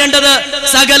പോലെയാണ് കഴിയേണ്ടത്.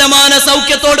 സകലമാന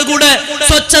സൗഖ്യത്തോടുകൂടെ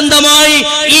സ്വച്ഛന്തമായി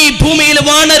ഈ ഭൂമിയിൽ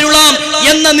വാണരുളാം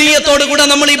എന്ന നിയത്തോടുകൂടെ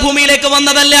നമ്മൾ ഈ ഭൂമിയിലേക്ക്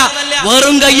വന്നതല്ല.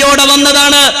 വെറും കയ്യോടെ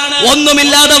വന്നതാണ്,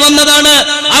 ഒന്നുമില്ലാതെ വന്നതാണ്.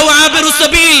 ഔ ആബിറു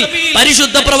സബീൽ,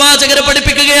 പരിശുദ്ധ പ്രവാചകരെ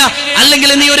പഠിപ്പിക്കുകയാ. അല്ലെങ്കിൽ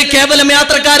നീ ഒരു കേവലം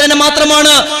യാത്രക്കാരനെ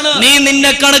മാത്രമാണ്. നീ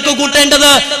നിന്നെ കണക്ക്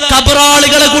കൂട്ടേണ്ടത്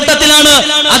ഖബറാളികളെ കൂട്ടത്തിലാണ്.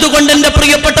 അതുകൊണ്ട് എന്റെ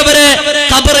പ്രിയപ്പെട്ടവരെ,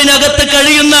 ഖബറിനകത്ത്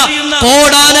കഴിയുന്ന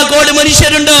കോടാനകോടി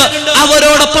മനുഷ്യരുണ്ട്.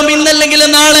 അവരോടൊപ്പം ഇന്നല്ലെങ്കിൽ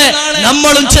നാളെ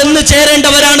നമ്മളും ചെന്ന്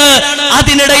ചേരേണ്ടവരാണ്.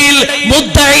 അതിനിടയിൽ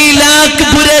മുദ്ദഈ ലാഖ്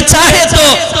ബുരെ ചാഹേ തോ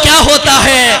ക്യാ ഹോതാ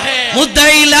ഹൈ,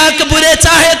 മുദ്ദഈ ലാഖ് ബുരെ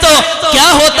ചാഹേ തോ ക്യാ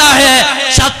ഹോതാ ഹൈ.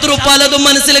 ശത്രു പലതും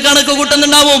മനസ്സിൽ കണക്ക്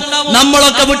കൂട്ടുന്നുണ്ടാവും.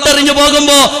 നമ്മളൊക്കെ വിട്ടെറിഞ്ഞു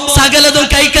പോകുമ്പോ സകലതും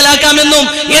കൈക്കലാക്കാമെന്നും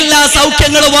എല്ലാ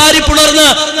സൗഖ്യങ്ങളും വാരിപ്പുണർന്ന്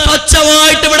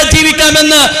സ്വച്ഛമായിട്ട് ഇവിടെ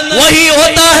ജീവിക്കാമെന്ന് വഹി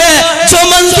ഹോത്താ ഹൈ ജോ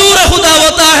മൻസൂർ ഖുദാ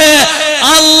ഹോത്താ ഹൈ.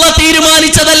 അല്ലാഹ്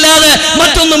തീരുമാനിച്ചതല്ലാതെ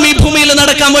മറ്റൊന്നും ഈ ഭൂമിയിൽ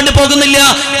നടക്കാൻ വേണ്ടി പോകുന്നില്ല.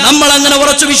 നമ്മൾ അങ്ങനെ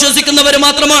ഉറച്ചു വിശ്വസിക്കുന്നവർ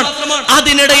മാത്രമാണ്.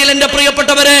 അതിനിടയിൽ എന്റെ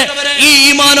പ്രിയപ്പെട്ടവരെ, ഈ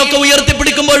ഈമാനൊക്കെ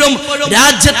ഉയർത്തിപ്പിടിക്കുമ്പോഴും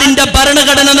രാജ്യത്തിന്റെ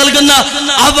ഭരണഘടന നൽകുന്ന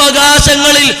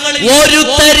അവകാശങ്ങളിൽ ഒരു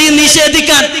തരി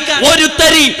നിഷേധിക്കാൻ, ഒരു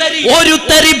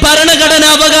തരി ഭരണഘടന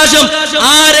അവകാശം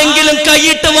ആരെങ്കിലും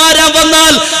കൈയിട്ട് വാരാൻ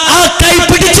വന്നാൽ ആ കൈ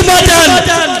പിടിച്ചു മാറ്റാൻ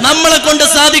നമ്മളെ കൊണ്ട്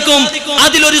സാധിക്കും.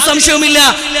 അതിലൊരു സംശയവുമില്ല.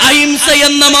 അഹിംസ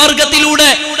എന്ന മാർഗത്തിലൂടെ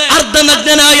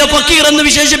അർദ്ധനഗ്നനായ ഫക്കീർ എന്ന്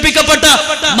വിശേഷിപ്പിക്കപ്പെട്ട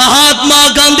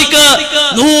മഹാത്മാഗാന്ധിക്ക്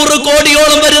 100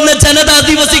 കോടിയോളം വരുന്ന ജനത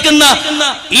അധിവസിക്കുന്ന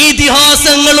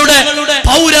ഇതിഹാസങ്ങളുടെ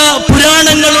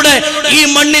പുരാണങ്ങളുടെ ഈ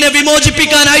മണ്ണിനെ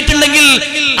വിമോചിപ്പിക്കാനായിട്ടുണ്ടെങ്കിൽ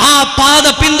ആ പാത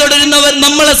പിന്തുടരുന്നവർ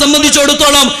നമ്മളെ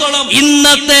സംബന്ധിച്ചിടത്തോളം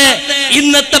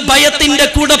ഇന്നത്തെ ഭയത്തിന്റെ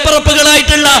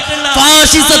കൂടപ്പിറപ്പുകളായിട്ടുള്ള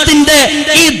ഫാഷിസത്തിന്റെ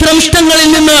ഈ ദ്രംഷ്ടങ്ങളിൽ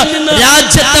നിന്ന്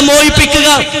രാജ്യത്തെ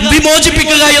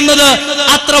വിമോചിപ്പിക്കുക എന്നത്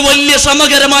അത്ര വലിയ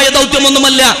ശ്രമകരമായ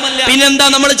ദൗത്യമൊന്നുമല്ല. പിന്നെന്താ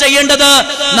നമ്മൾ ചെയ്യേണ്ടത്?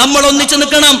 നമ്മൾ ഒന്നിച്ചു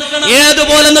നിൽക്കണം.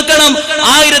 ഏതുപോലെ നിൽക്കണം?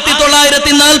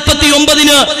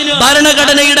 1949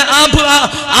 ഭരണഘടനയുടെ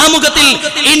ആമുഖത്തിൽ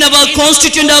in our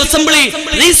Constituent Assembly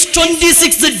this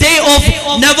 26th day of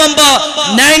November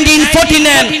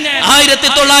 1949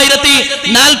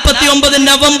 1949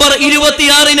 November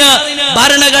 26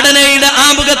 ഭരണഘടനയുടെ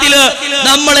ആമുഖത്തിൽ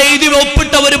നമ്മൾ എഴുതി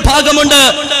ഒപ്പിട്ട ഒരു ഭാഗമുണ്ട്.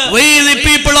 We the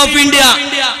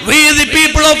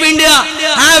people of India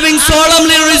having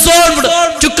solemnly resolved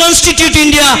to constitute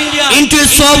India into a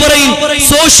sovereign,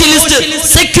 socialist,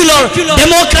 secular,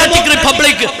 democratic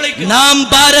republic. നാം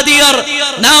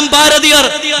ഭാരതീയർ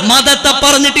മതത്തെ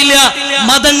പറഞ്ഞിട്ടില്ല,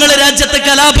 മതങ്ങൾ രാജ്യത്ത്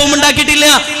കലാപം ഉണ്ടാക്കിയിട്ടില്ല,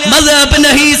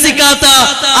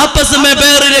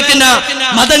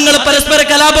 മതങ്ങൾ പരസ്പര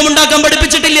കലാപം ഉണ്ടാക്കാൻ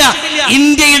പഠിപ്പിച്ചിട്ടില്ല.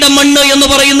 ഇന്ത്യയുടെ മണ്ണ് എന്ന്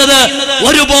പറയുന്നത്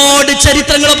ഒരുപാട്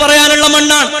ചരിത്രങ്ങൾ പറയാനുള്ള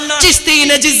മണ്ണാണ്.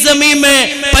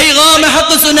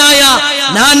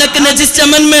 नानक ने जिस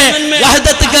चमन में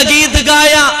वहदत का गीत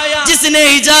गाया, जिसने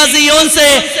हिजाजियों से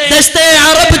दश्ते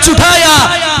अरब छुटाया,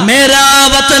 मेरा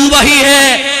वतन वही है,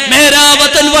 मेरा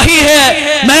वतन वही है,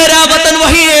 मेरा वतन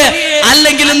वही है.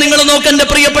 അല്ലെങ്കിലും നിങ്ങൾ നോക്കന്റെ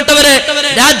പ്രിയപ്പെട്ടവരെ,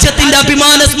 രാജ്യത്തിന്റെ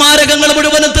അഭിമാന സ്മാരകങ്ങൾ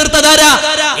മുഴുവനും തീർത്തതാര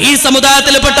ഈ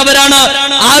സമുദായത്തിൽപ്പെട്ടവരാണ്.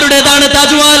 ആരുടേതാണ്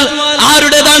താജ്മഹൽ?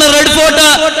 ആരുടേതാണ് റെഡ് ഫോർട്ട്?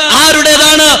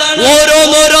 ആരുടേതാണ്?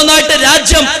 ഓരോന്നായിട്ട്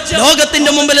രാജ്യം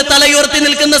ലോകത്തിന്റെ മുമ്പിൽ തലയുയർത്തി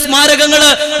നിൽക്കുന്ന സ്മാരകങ്ങൾ.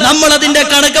 നമ്മൾ അതിന്റെ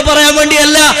കണക്ക് പറയാൻ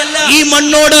വേണ്ടിയല്ല, ഈ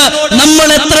മണ്ണോട് നമ്മൾ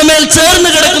എത്രമേൽ ചേർന്ന്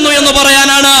കിടക്കുന്നു എന്ന്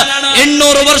പറയാനാണ്.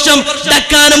 800 വർഷം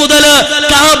ഡക്കാൻ മുതൽ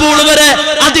കാബൂൾ വരെ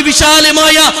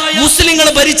അതിവിശാലമായ മുസ്ലിങ്ങൾ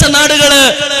ഭരിച്ച നാടുകള്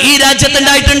ഈ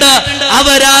രാജ്യത്തുണ്ടായിട്ടുണ്ട്.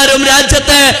 അവരാരും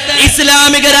രാജ്യത്തെ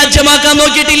ഇസ്ലാമിക രാജ്യമാക്കാൻ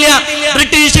നോക്കിയിട്ടില്ല.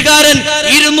 ബ്രിട്ടീഷുകാരൻ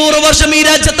 200 വർഷം ഈ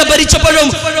രാജ്യത്തെ ഭരിച്ചപ്പോഴും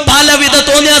പലവിധ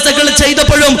തോന്നിയാസങ്ങൾ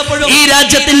ചെയ്തപ്പോഴും ഈ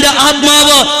രാജ്യത്തിന്റെ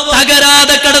ആത്മാവ്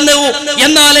തകരാതെ കടന്നു.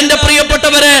 എന്നാൽ എന്റെ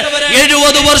പ്രിയപ്പെട്ടവരെ,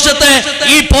 70 വർഷത്തെ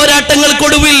ഈ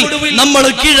പോരാട്ടങ്ങൾക്കൊടുവിൽ നമ്മൾ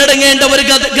കീഴടങ്ങേണ്ട ഒരു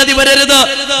ഗതി വരരുത്.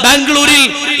 ബാംഗ്ലൂരിൽ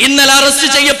ഇന്നലെ അറസ്റ്റ്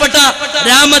ചെയ്യപ്പെട്ട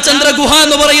രാമചന്ദ്ര ഗുഹ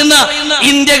എന്ന് പറയുന്ന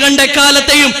ഇന്ത്യ കണ്ട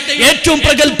കാലത്തെയും ഏറ്റവും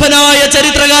പ്രഗത്ഭനായ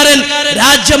ചരിത്രകാരൻ,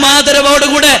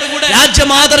 രാജ്യമാദരവോടുകൂടെ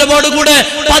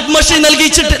പത്മശ്രീ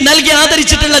നൽകി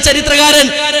ആദരിച്ചിട്ടുള്ള ചരിത്രകാരൻ,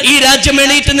 ഈ രാജ്യം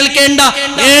എണീറ്റ് നിൽക്കേണ്ട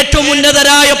ഏറ്റവും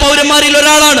ഉന്നതരായ പൗരന്മാരിൽ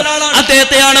ഒരാളാണ്.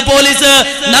 അദ്ദേഹത്തെയാണ് പോലീസ്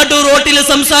നടു റോട്ടിൽ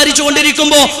സംസാരിച്ചു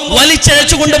കൊണ്ടിരിക്കുമ്പോ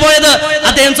വലിച്ചഴച്ചു കൊണ്ടുപോയത്.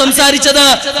 അദ്ദേഹം സംസാരിച്ചത്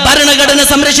ഭരണഘടന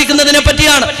സംരക്ഷിക്കുന്നതിനെ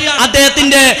പറ്റിയാണ്.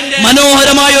 അദ്ദേഹത്തിന്റെ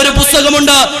മനോഹരമായ ഒരു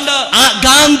പുസ്തകമുണ്ട്,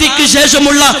 ഗാന്ധിക്ക്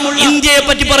ശേഷമുള്ള ഇന്ത്യയെ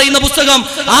പറ്റി പറയുന്ന പുസ്തകം.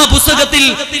 ആ പുസ്തകത്തിൽ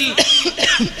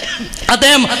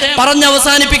അദ്ദേഹം പറഞ്ഞ്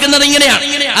അവസാനിപ്പിക്കുന്നത് ഇങ്ങനെയാണ്.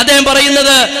 അദ്ദേഹം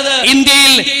പറയുന്നത്,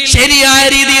 ഇന്ത്യയിൽ ശരിയായ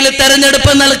രീതിയിൽ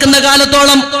തെരഞ്ഞെടുപ്പ് നടക്കുന്ന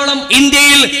കാലത്തോളം,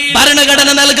 ഇന്ത്യയിൽ ഭരണഘടന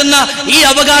നൽകുന്ന ഈ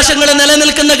അവകാശങ്ങൾ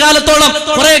നിലനിൽക്കുന്ന കാലത്തോളം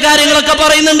കുറെ കാര്യങ്ങളൊക്കെ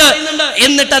പറയുന്നുണ്ട്.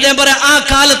 എന്നിട്ട് അദ്ദേഹം പറയാം, ആ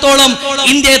കാലത്തോളം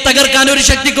ഇന്ത്യയെ തകർക്കാൻ ഒരു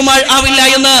ശക്തിക്കും ആവില്ല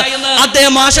എന്ന്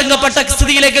അദ്ദേഹം ആശങ്കപ്പെട്ട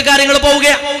സ്ഥിതിയിലേക്ക് കാര്യങ്ങൾ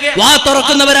പോവുകയാണ്. വാ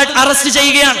തുറക്കുന്നവരെ അറസ്റ്റ്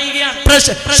ചെയ്യുകയാണ്,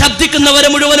 ശബ്ദിക്കുന്നവരെ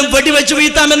മുഴുവനും വെടിവെച്ച്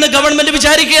വീഴ്ത്താമെന്ന് ഗവൺമെന്റ്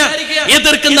വിചാരിക്കുകയാണ്.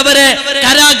 എതിർക്കുന്നവരെ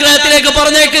കാരാഗ്രഹത്തിലേക്ക്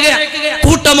പറഞ്ഞേക്കുകയാണ്.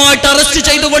 കൂട്ടമായിട്ട് അറസ്റ്റ്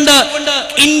ചെയ്തുകൊണ്ട്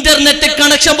ഇന്റർനെറ്റ്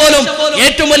കണക്ഷൻ പോലും,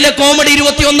 ഏറ്റവും വലിയ കോമഡി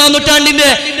 21ാം നൂറ്റാണ്ടിന്റെ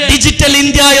ഡിജിറ്റൽ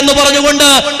ഇന്ത്യ എന്ന് പറഞ്ഞുകൊണ്ട്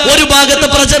ഒരു ഭാഗത്ത്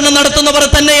പ്രചരണം നടത്തുന്നവർ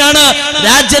തന്നെയാണ്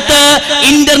രാജ്യത്ത്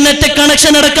ഇന്റർനെറ്റ്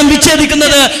കണക്ഷൻ അടക്കം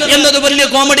വിച്ഛേദിക്കുന്നത് എന്നത് വലിയ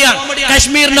കോമഡിയാണ്.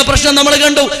 കശ്മീരിന്റെ പ്രശ്നം നമ്മൾ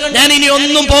കണ്ടു. ഞാൻ ഇനി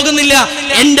ഒന്നും പോകുന്നില്ല.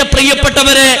 എന്റെ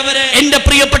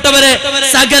പ്രിയപ്പെട്ടവരെ,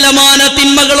 സകലമാന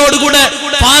തിന്മകളോടുകൂടെ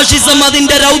ഫാഷിസം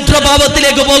അതിന്റെ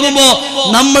രൗദ്രഭാവത്തിലേക്ക് പോകുമ്പോ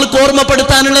നമ്മൾക്ക്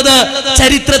ഓർമ്മപ്പെടുത്താനുള്ളത്,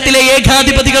 ചരിത്രത്തിലെ ഏക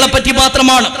ഏകാധിപതികളെ പറ്റി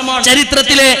മാത്രമാണ്.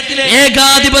 ചരിത്രത്തിലെ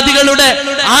ഏകാധിപതികളുടെ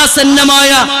ആസന്നമായ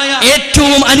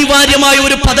ഏറ്റവും അനിവാര്യമായ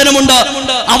ഒരു പതനമുണ്ട്.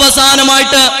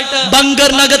 അവസാനമായിട്ട്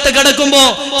ബങ്കറിനകത്ത് കിടക്കുമ്പോ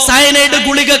സയനൈഡ്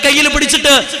ഗുളിക കയ്യിൽ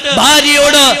പിടിച്ചിട്ട്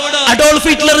ഭാര്യയോട് അഡോൾഫ്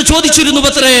ഹിറ്റ്ലർ ചോദിച്ചിരുന്നു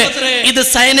പത്രേ, ഇത്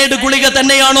സയനൈഡ് ഗുളിക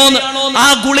തന്നെയാണോ? ആ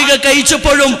ഗുളിക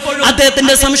കഴിച്ചപ്പോഴും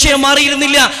അദ്ദേഹത്തിന്റെ സംശയം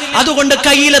മാറിയിരുന്നില്ല. അതുകൊണ്ട്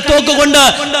കയ്യിലെ തോക്ക് കൊണ്ട്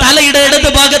തലയുടെ ഇടത്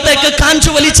ഭാഗത്തേക്ക്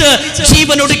കാഞ്ചു വലിച്ച്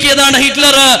ജീവൻ ഒടുക്കിയതാണ്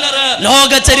ഹിറ്റ്ലർ.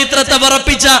 ലോക ചരിത്രത്തെ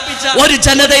വിറപ്പിച്ച ഒരു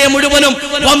ജനതയെ മുഴുവനും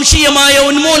വംശീയമായ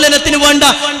ഉന്മൂലനത്തിന് വേണ്ട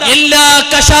എല്ലാ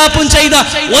കശാപ്പും ചെയ്ത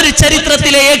ഒരു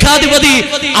ചരിത്രത്തിലെ ഏകാധിപതി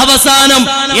അവസാനം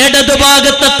ഇടത്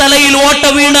ഭാഗത്തെ തലയിൽ ഓട്ട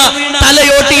വീണ,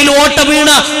 തലയോട്ടിയിൽ ഓട്ട വീണ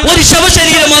ഒരു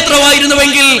ശവശരീരം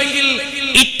മാത്രമായിരുന്നുവെങ്കിൽ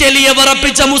ഇറ്റലിയെ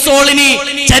വിറപ്പിച്ച മുസോളിനി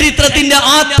ചരിത്രത്തിന്റെ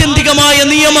ആത്യന്തികമായ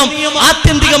നിയമം,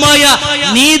 ആത്യന്തികമായ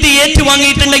നീതി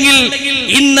ഏറ്റുവാങ്ങിയിട്ടുണ്ടെങ്കിൽ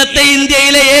ഇന്നത്തെ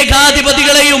ഇന്ത്യയിലെ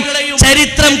ഏകാധിപതികളെയും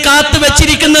ചരിത്രം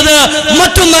കാത്തുവച്ചിരിക്കുന്നത്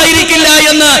മറ്റൊന്നായിരിക്കില്ല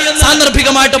എന്ന്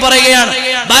സാന്ദർഭികമായിട്ട് പറയുകയാണ്.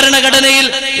 ഭരണഘടനയിൽ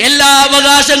എല്ലാ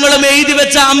അവകാശങ്ങളും എഴുതി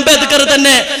വെച്ച അംബേദ്കർ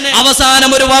തന്നെ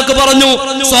അവസാനം ഒരു വാക്ക് പറഞ്ഞു,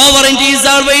 സോവറിറ്റി ഈസ്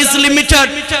ഓൾവേസ്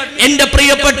ലിമിറ്റഡ്. എന്റെ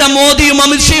പ്രിയപ്പെട്ട മോദിയും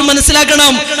അമിത്ഷയും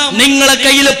മനസ്സിലാക്കണം, നിങ്ങളെ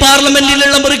കയ്യിൽ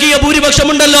പാർലമെന്റിലുള്ള മൃഗീയ ഭൂരിപക്ഷം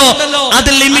ഉണ്ടല്ലോ, അത്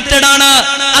ലിമിറ്റഡ് ആണ്,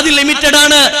 അത് ലിമിറ്റഡ്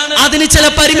ആണ്, അതിന് ചില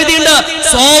പരിമിതിയുണ്ട്.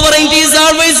 Sovereignty is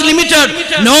always limited,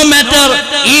 no matter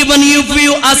even if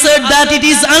you assert that it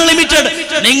is unlimited.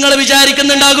 നിങ്ങൾ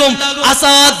വിചാരിക്കുന്നുണ്ടാകും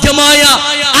അസാധ്യമായ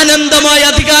അനന്തമായ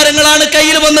അധികാരങ്ങളാണ്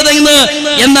കയ്യിൽ വന്നതെന്ന്.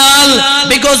 എന്നാൽ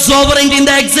because sovereignty in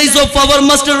the exercise of power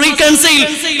must reconcile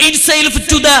itself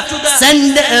to the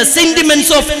sentiments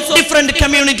of different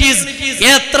communities.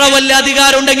 എത്ര വലിയ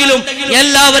അധികാരം ഉണ്ടെങ്കിലും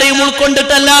എല്ലാവരെയും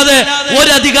ഉൾക്കൊണ്ടിട്ടല്ലാതെ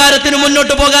ഒരു അധികാരത്തിന്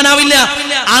മുന്നോട്ട് പോകാനാവില്ല.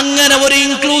 അങ്ങനെ ഒരു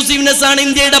ഇൻക്ലൂസീവ്നെസ് ആണ്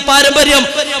ഇന്ത്യയുടെ പാരമ്പര്യം.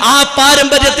 ആ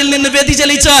പാരമ്പര്യത്തിൽ നിന്ന്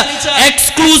വ്യതിചലിച്ച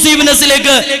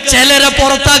എക്സ്ക്ലൂസീവ്നെസ്സിലേക്ക് ചിലരെ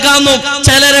പുറത്താക്കാമെന്നും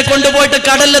ചിലരെ കൊണ്ടുപോയിട്ട്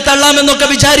കടലിൽ തള്ളാമെന്നൊക്കെ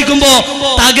വിചാരിക്കുമ്പോ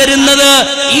തകരുന്നത്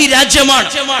ഈ രാജ്യമാണ്.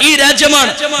 ഈ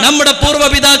രാജ്യമാണ് നമ്മുടെ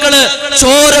പൂർവ്വപിതാക്കള്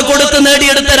ചോര കൊടുത്ത്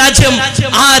നേടിയെടുത്ത രാജ്യം.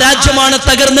 ആ രാജ്യമാണ്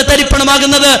തകർന്ന്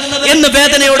തരിപ്പണമാകുന്നത് എന്ന്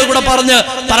വേദനയോടുകൂടെ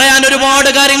പറയാൻ ഒരുപാട്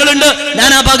കാര്യങ്ങളുണ്ട്.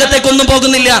 ഞാൻ ആ ഭാഗത്തേക്കൊന്നും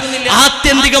പോകുന്നില്ല.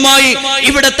 ആത്യന്തികമായി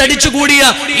ഇവിടെ തടിച്ചുകൂടിയ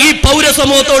ഈ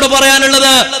പൗരസമൂഹത്തോട്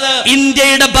പറയാനുള്ളത്,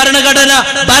 ഇന്ത്യയുടെ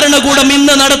ഭരണകൂടം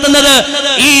ഇന്ന് നടത്തുന്നത്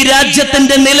ഈ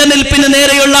രാജ്യത്തിന്റെ നിലനിൽപ്പിന്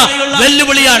നേരെയുള്ള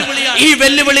വെല്ലുവിളിയാണ്. ഈ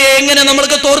വെല്ലുവിളിയെ എങ്ങനെ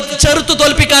നമ്മൾക്ക് ചെറുത്തു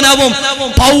തോൽപ്പിക്കാനാവും?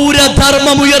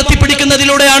 പൗരധർമ്മം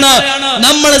ഉയർത്തിപ്പിടിക്കുന്നതിലൂടെയാണ്.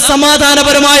 നമ്മൾ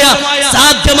സമാധാനപരമായ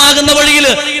സാധ്യമാകുന്ന വഴിയിൽ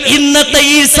ഇന്നത്തെ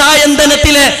ഈ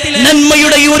സായന്തനത്തിലെ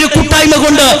നന്മയുടെ ഈ ഒരു കൂട്ടായ്മ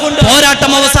കൊണ്ട്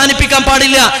പോരാട്ടം അവസാനിപ്പിക്കാൻ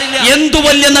പാടില്ല. എന്തു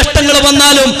വലിയ നഷ്ടങ്ങൾ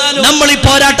വന്നാലും നമ്മൾ ഈ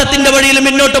പോരാട്ടത്തിന്റെ വഴിയിൽ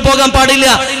മുന്നോട്ട് പോകാൻ പാടില്ല.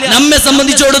 നമ്മെ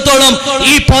സംബന്ധിച്ചിടത്തോളം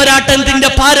ഈ പോരാട്ടത്തിന്റെ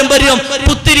പാരമ്പര്യം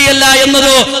പുത്തിരിയല്ല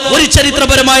എന്നത് ഒരു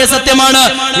ചരിത്രപരമായ സത്യമാണ്.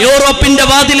 യൂറോപ്പിന്റെ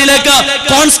വാതിലിലേക്ക്,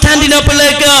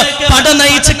 കോൺസ്റ്റാന്റിനോപ്പിളിലേക്ക് പട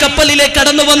നയിച്ച് കപ്പലിലേക്ക്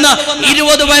കടന്നു വന്ന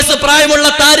 20 വയസ്സ് പ്രായമുള്ള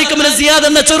താരിഖ് ഇബ്നു സിയാദ്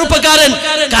എന്ന ചെറുപ്പക്കാരൻ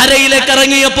കരയിലേക്ക്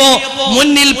ഇറങ്ങിയപ്പോ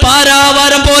മുന്നിൽ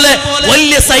പാരാവാരം പോലെ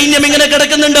വലിയ സൈന്യം ഇങ്ങനെ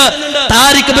കിടക്കുന്നുണ്ട്.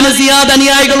 താരിഖ് ഇബ്നു സിയാദ്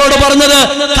അനുയായികളോട് പറഞ്ഞത്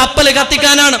കപ്പല്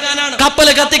കത്തിക്കാനാണ്.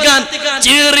 കപ്പല് കത്തിക്കാൻ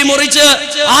ചീറി മുറിച്ച്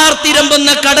ആർത്തിരമ്പുന്ന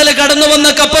കടല് കടന്നു വന്ന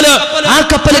കപ്പല്, ആ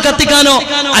കപ്പല് കത്തിക്കാനോ?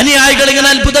 അനുയായികൾ ഇങ്ങനെ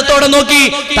അത്ഭുതത്തോടെ നോക്കി.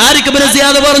 താരിഖ് ഇബ്നു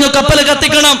സിയാദ് പറഞ്ഞു കപ്പല്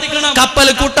കത്തിക്കണം.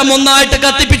 കപ്പല് കൂട്ടം ഒന്നായിട്ട്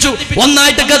കത്തിച്ചു.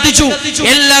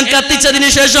 എല്ലാം കത്തിച്ചതിന്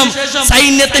ശേഷം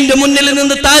സൈന്യത്തിന്റെ മുന്നിൽ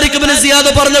നിന്ന് താരിഖ് ഇബ്നു സിയാദ്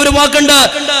പറഞ്ഞ ഒരു വാക്കുണ്ട്,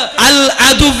 അൽ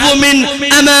അദുവ്വു മിൻ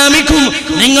അമാമികും,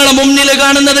 നിങ്ങളെ മുന്നിൽ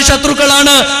കാണുന്നത്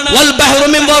ശത്രുക്കളാണ്. വൽ ബഹ്റു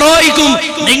മിൻ വറായികും,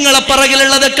 നിങ്ങളെ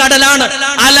പിറകിലുള്ളത് കടലാണ്,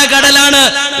 അലകടലാണ്.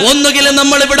 ഒന്നുകിൽ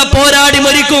നമ്മൾ ഇവിടെ പോരാടി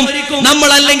മരിക്കും, നമ്മൾ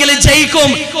അല്ലെങ്കിൽ ജയിക്കും.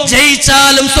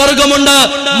 ജയിച്ചാലും സ്വർഗമുണ്ട്,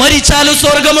 മരിച്ചാലും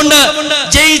സ്വർഗമുണ്ട്.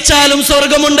 ജയിച്ചാലും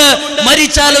സ്വർഗമുണ്ട്,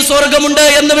 മരിച്ചാലും സ്വർഗമുണ്ട്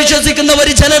എന്ന് വിശ്വസിക്കുന്ന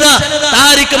ഒരു ജനത.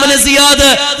 താരിഖ് ഇബ്നു സിയാദ്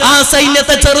ആ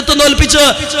സൈന്യത്തെ ചെറുത്തു തോൽപ്പിച്ച്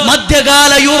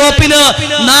മധ്യകാല യൂറോപ്പിന്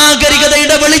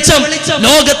നാഗരികതയുടെ വെളിച്ചം,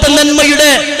 ലോകത്തെ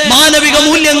നന്മയുടെ മാനവിക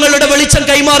മൂല്യങ്ങളുടെ വെളിച്ചം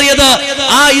കൈമാറിയത്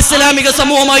ആ ഇസ്ലാമിക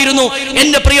സമൂഹമായിരുന്നു.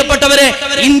 എന്റെ പ്രിയപ്പെട്ടവരെ,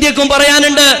 ഇന്ത്യക്കും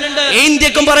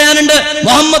പറയാനുണ്ട്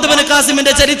മുഹമ്മദ് ബിൻ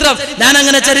ഖാസിമിന്റെ ചരിത്രം. ഞാൻ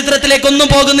അങ്ങനെ ചരിത്രത്തിലേക്കൊന്നും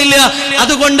പോകുന്നില്ല.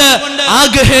 അതുകൊണ്ട്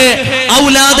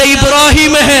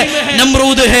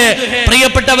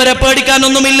പ്രിയപ്പെട്ടവരെ,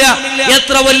 പേടിക്കാനൊന്നുമില്ല.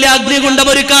 എത്ര വലിയ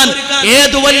അഗ്നികുണ്ഡമൊരുക്കാൻ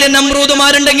ഏതു വലിയ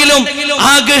നമ്രൂദുമാരുണ്ടെങ്കിലും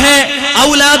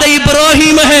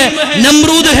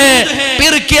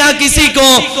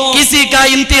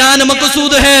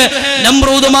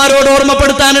നമ്രൂദുമാരോട്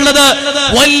ഓർമ്മപ്പെടുത്താനുള്ളത്,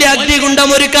 വലിയ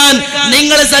അഗ്നികുണ്ഡമൊരുക്കാൻ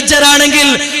നിങ്ങൾ സജ്ജരാണെങ്കിൽ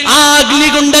ആ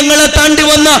അഗ്നികുണ്ഡങ്ങളെ താണ്ടി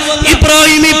വന്ന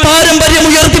ഇബ്രാഹിമി പാരമ്പര്യം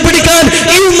ഉയർത്തിപ്പിടിക്കാൻ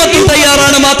ഈ ഉമ്മത്തും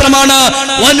തയ്യാറാണ്. മാത്രമാണ്.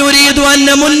 വനുരീദു അൻ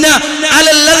നമുന്ന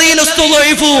അലല്ലദീന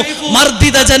ഉസ്തുദഇഫു,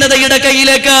 മർദിത ജനതയുടെ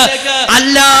കയ്യിലേക്ക്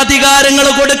എല്ലാ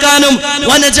അധികാരങ്ങളും കൊടുക്കാനും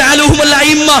വനജഅലുഹുൽ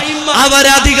അഇമ്മ,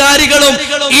 അവരധികാരികളും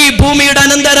ഈ ഭൂമിയുടെ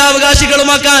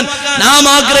അനന്തരാവകാശികളുമാക്കാൻ നാം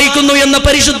ആഗ്രഹിക്കുന്നു എന്ന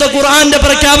പരിശുദ്ധ ഖുർആന്റെ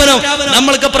പ്രഖ്യാപനം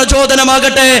നമ്മൾക്ക്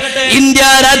പ്രചോദനമാകട്ടെ. ഇന്ത്യ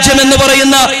രാജ്യം എന്ന്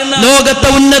പറയുന്ന ലോകത്തെ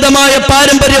ഉന്നതമായ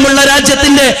പാരമ്പര്യമുള്ള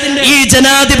രാജ്യത്തിന്റെ ഈ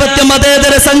ജനാധിപത്യ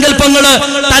മതേതര സങ്കല്പങ്ങള്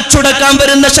തച്ചുടക്കാൻ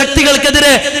വരുന്ന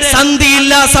ശക്തികൾക്കെതിരെ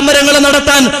സന്ധിയില്ല സമരങ്ങൾ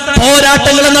നടത്താൻ,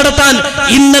 പോരാട്ടങ്ങൾ നടത്താൻ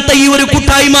ഇന്നത്തെ ഈ ഒരു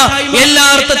കൂട്ടായ്മ എല്ലാ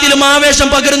അർത്ഥത്തിലും ആവേശം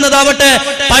പകരുന്നതാവട്ടെ.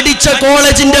 പഠിച്ച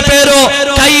കോളേജിന്റെ പേരോ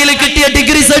കയ്യിൽ കിട്ടിയ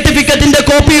ഡിഗ്രി സർട്ടിഫിക്കറ്റിന്റെ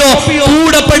കോപ്പിയോ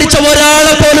കൂടെ പഠിച്ച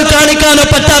ഒരാളെ പോലും കാണിക്കാനോ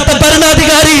പറ്റാത്ത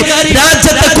ഭരണാധികാരി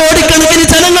രാജ്യത്തെ കോടിക്കണക്കിന്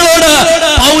ജനങ്ങളോട്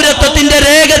പൗരത്വത്തിന്റെ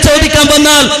രേഖ ചോദിക്കാൻ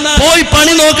വന്നാൽ പോയി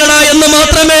പണി നോക്കണ എന്ന്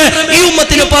മാത്രമേ ഈ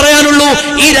ഉമ്മത്തിന് പറയാനുള്ളൂ,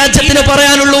 ഈ രാജ്യത്തിന്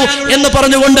പറയാനുള്ളൂ എന്ന്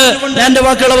പറഞ്ഞുകൊണ്ട് ഞാൻ എന്റെ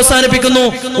വാക്കുകൾ അവസാനിപ്പിക്കുന്നു.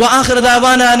 വആഖിറു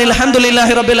ദഅവാനാ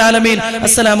അൽഹംദുലില്ലാഹി റബ്ബിൽ ആലമീൻ.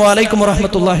 അസ്സലാമു അലൈക്കും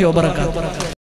വറഹ്മത്തുള്ളാഹി വബറകാതുഹു.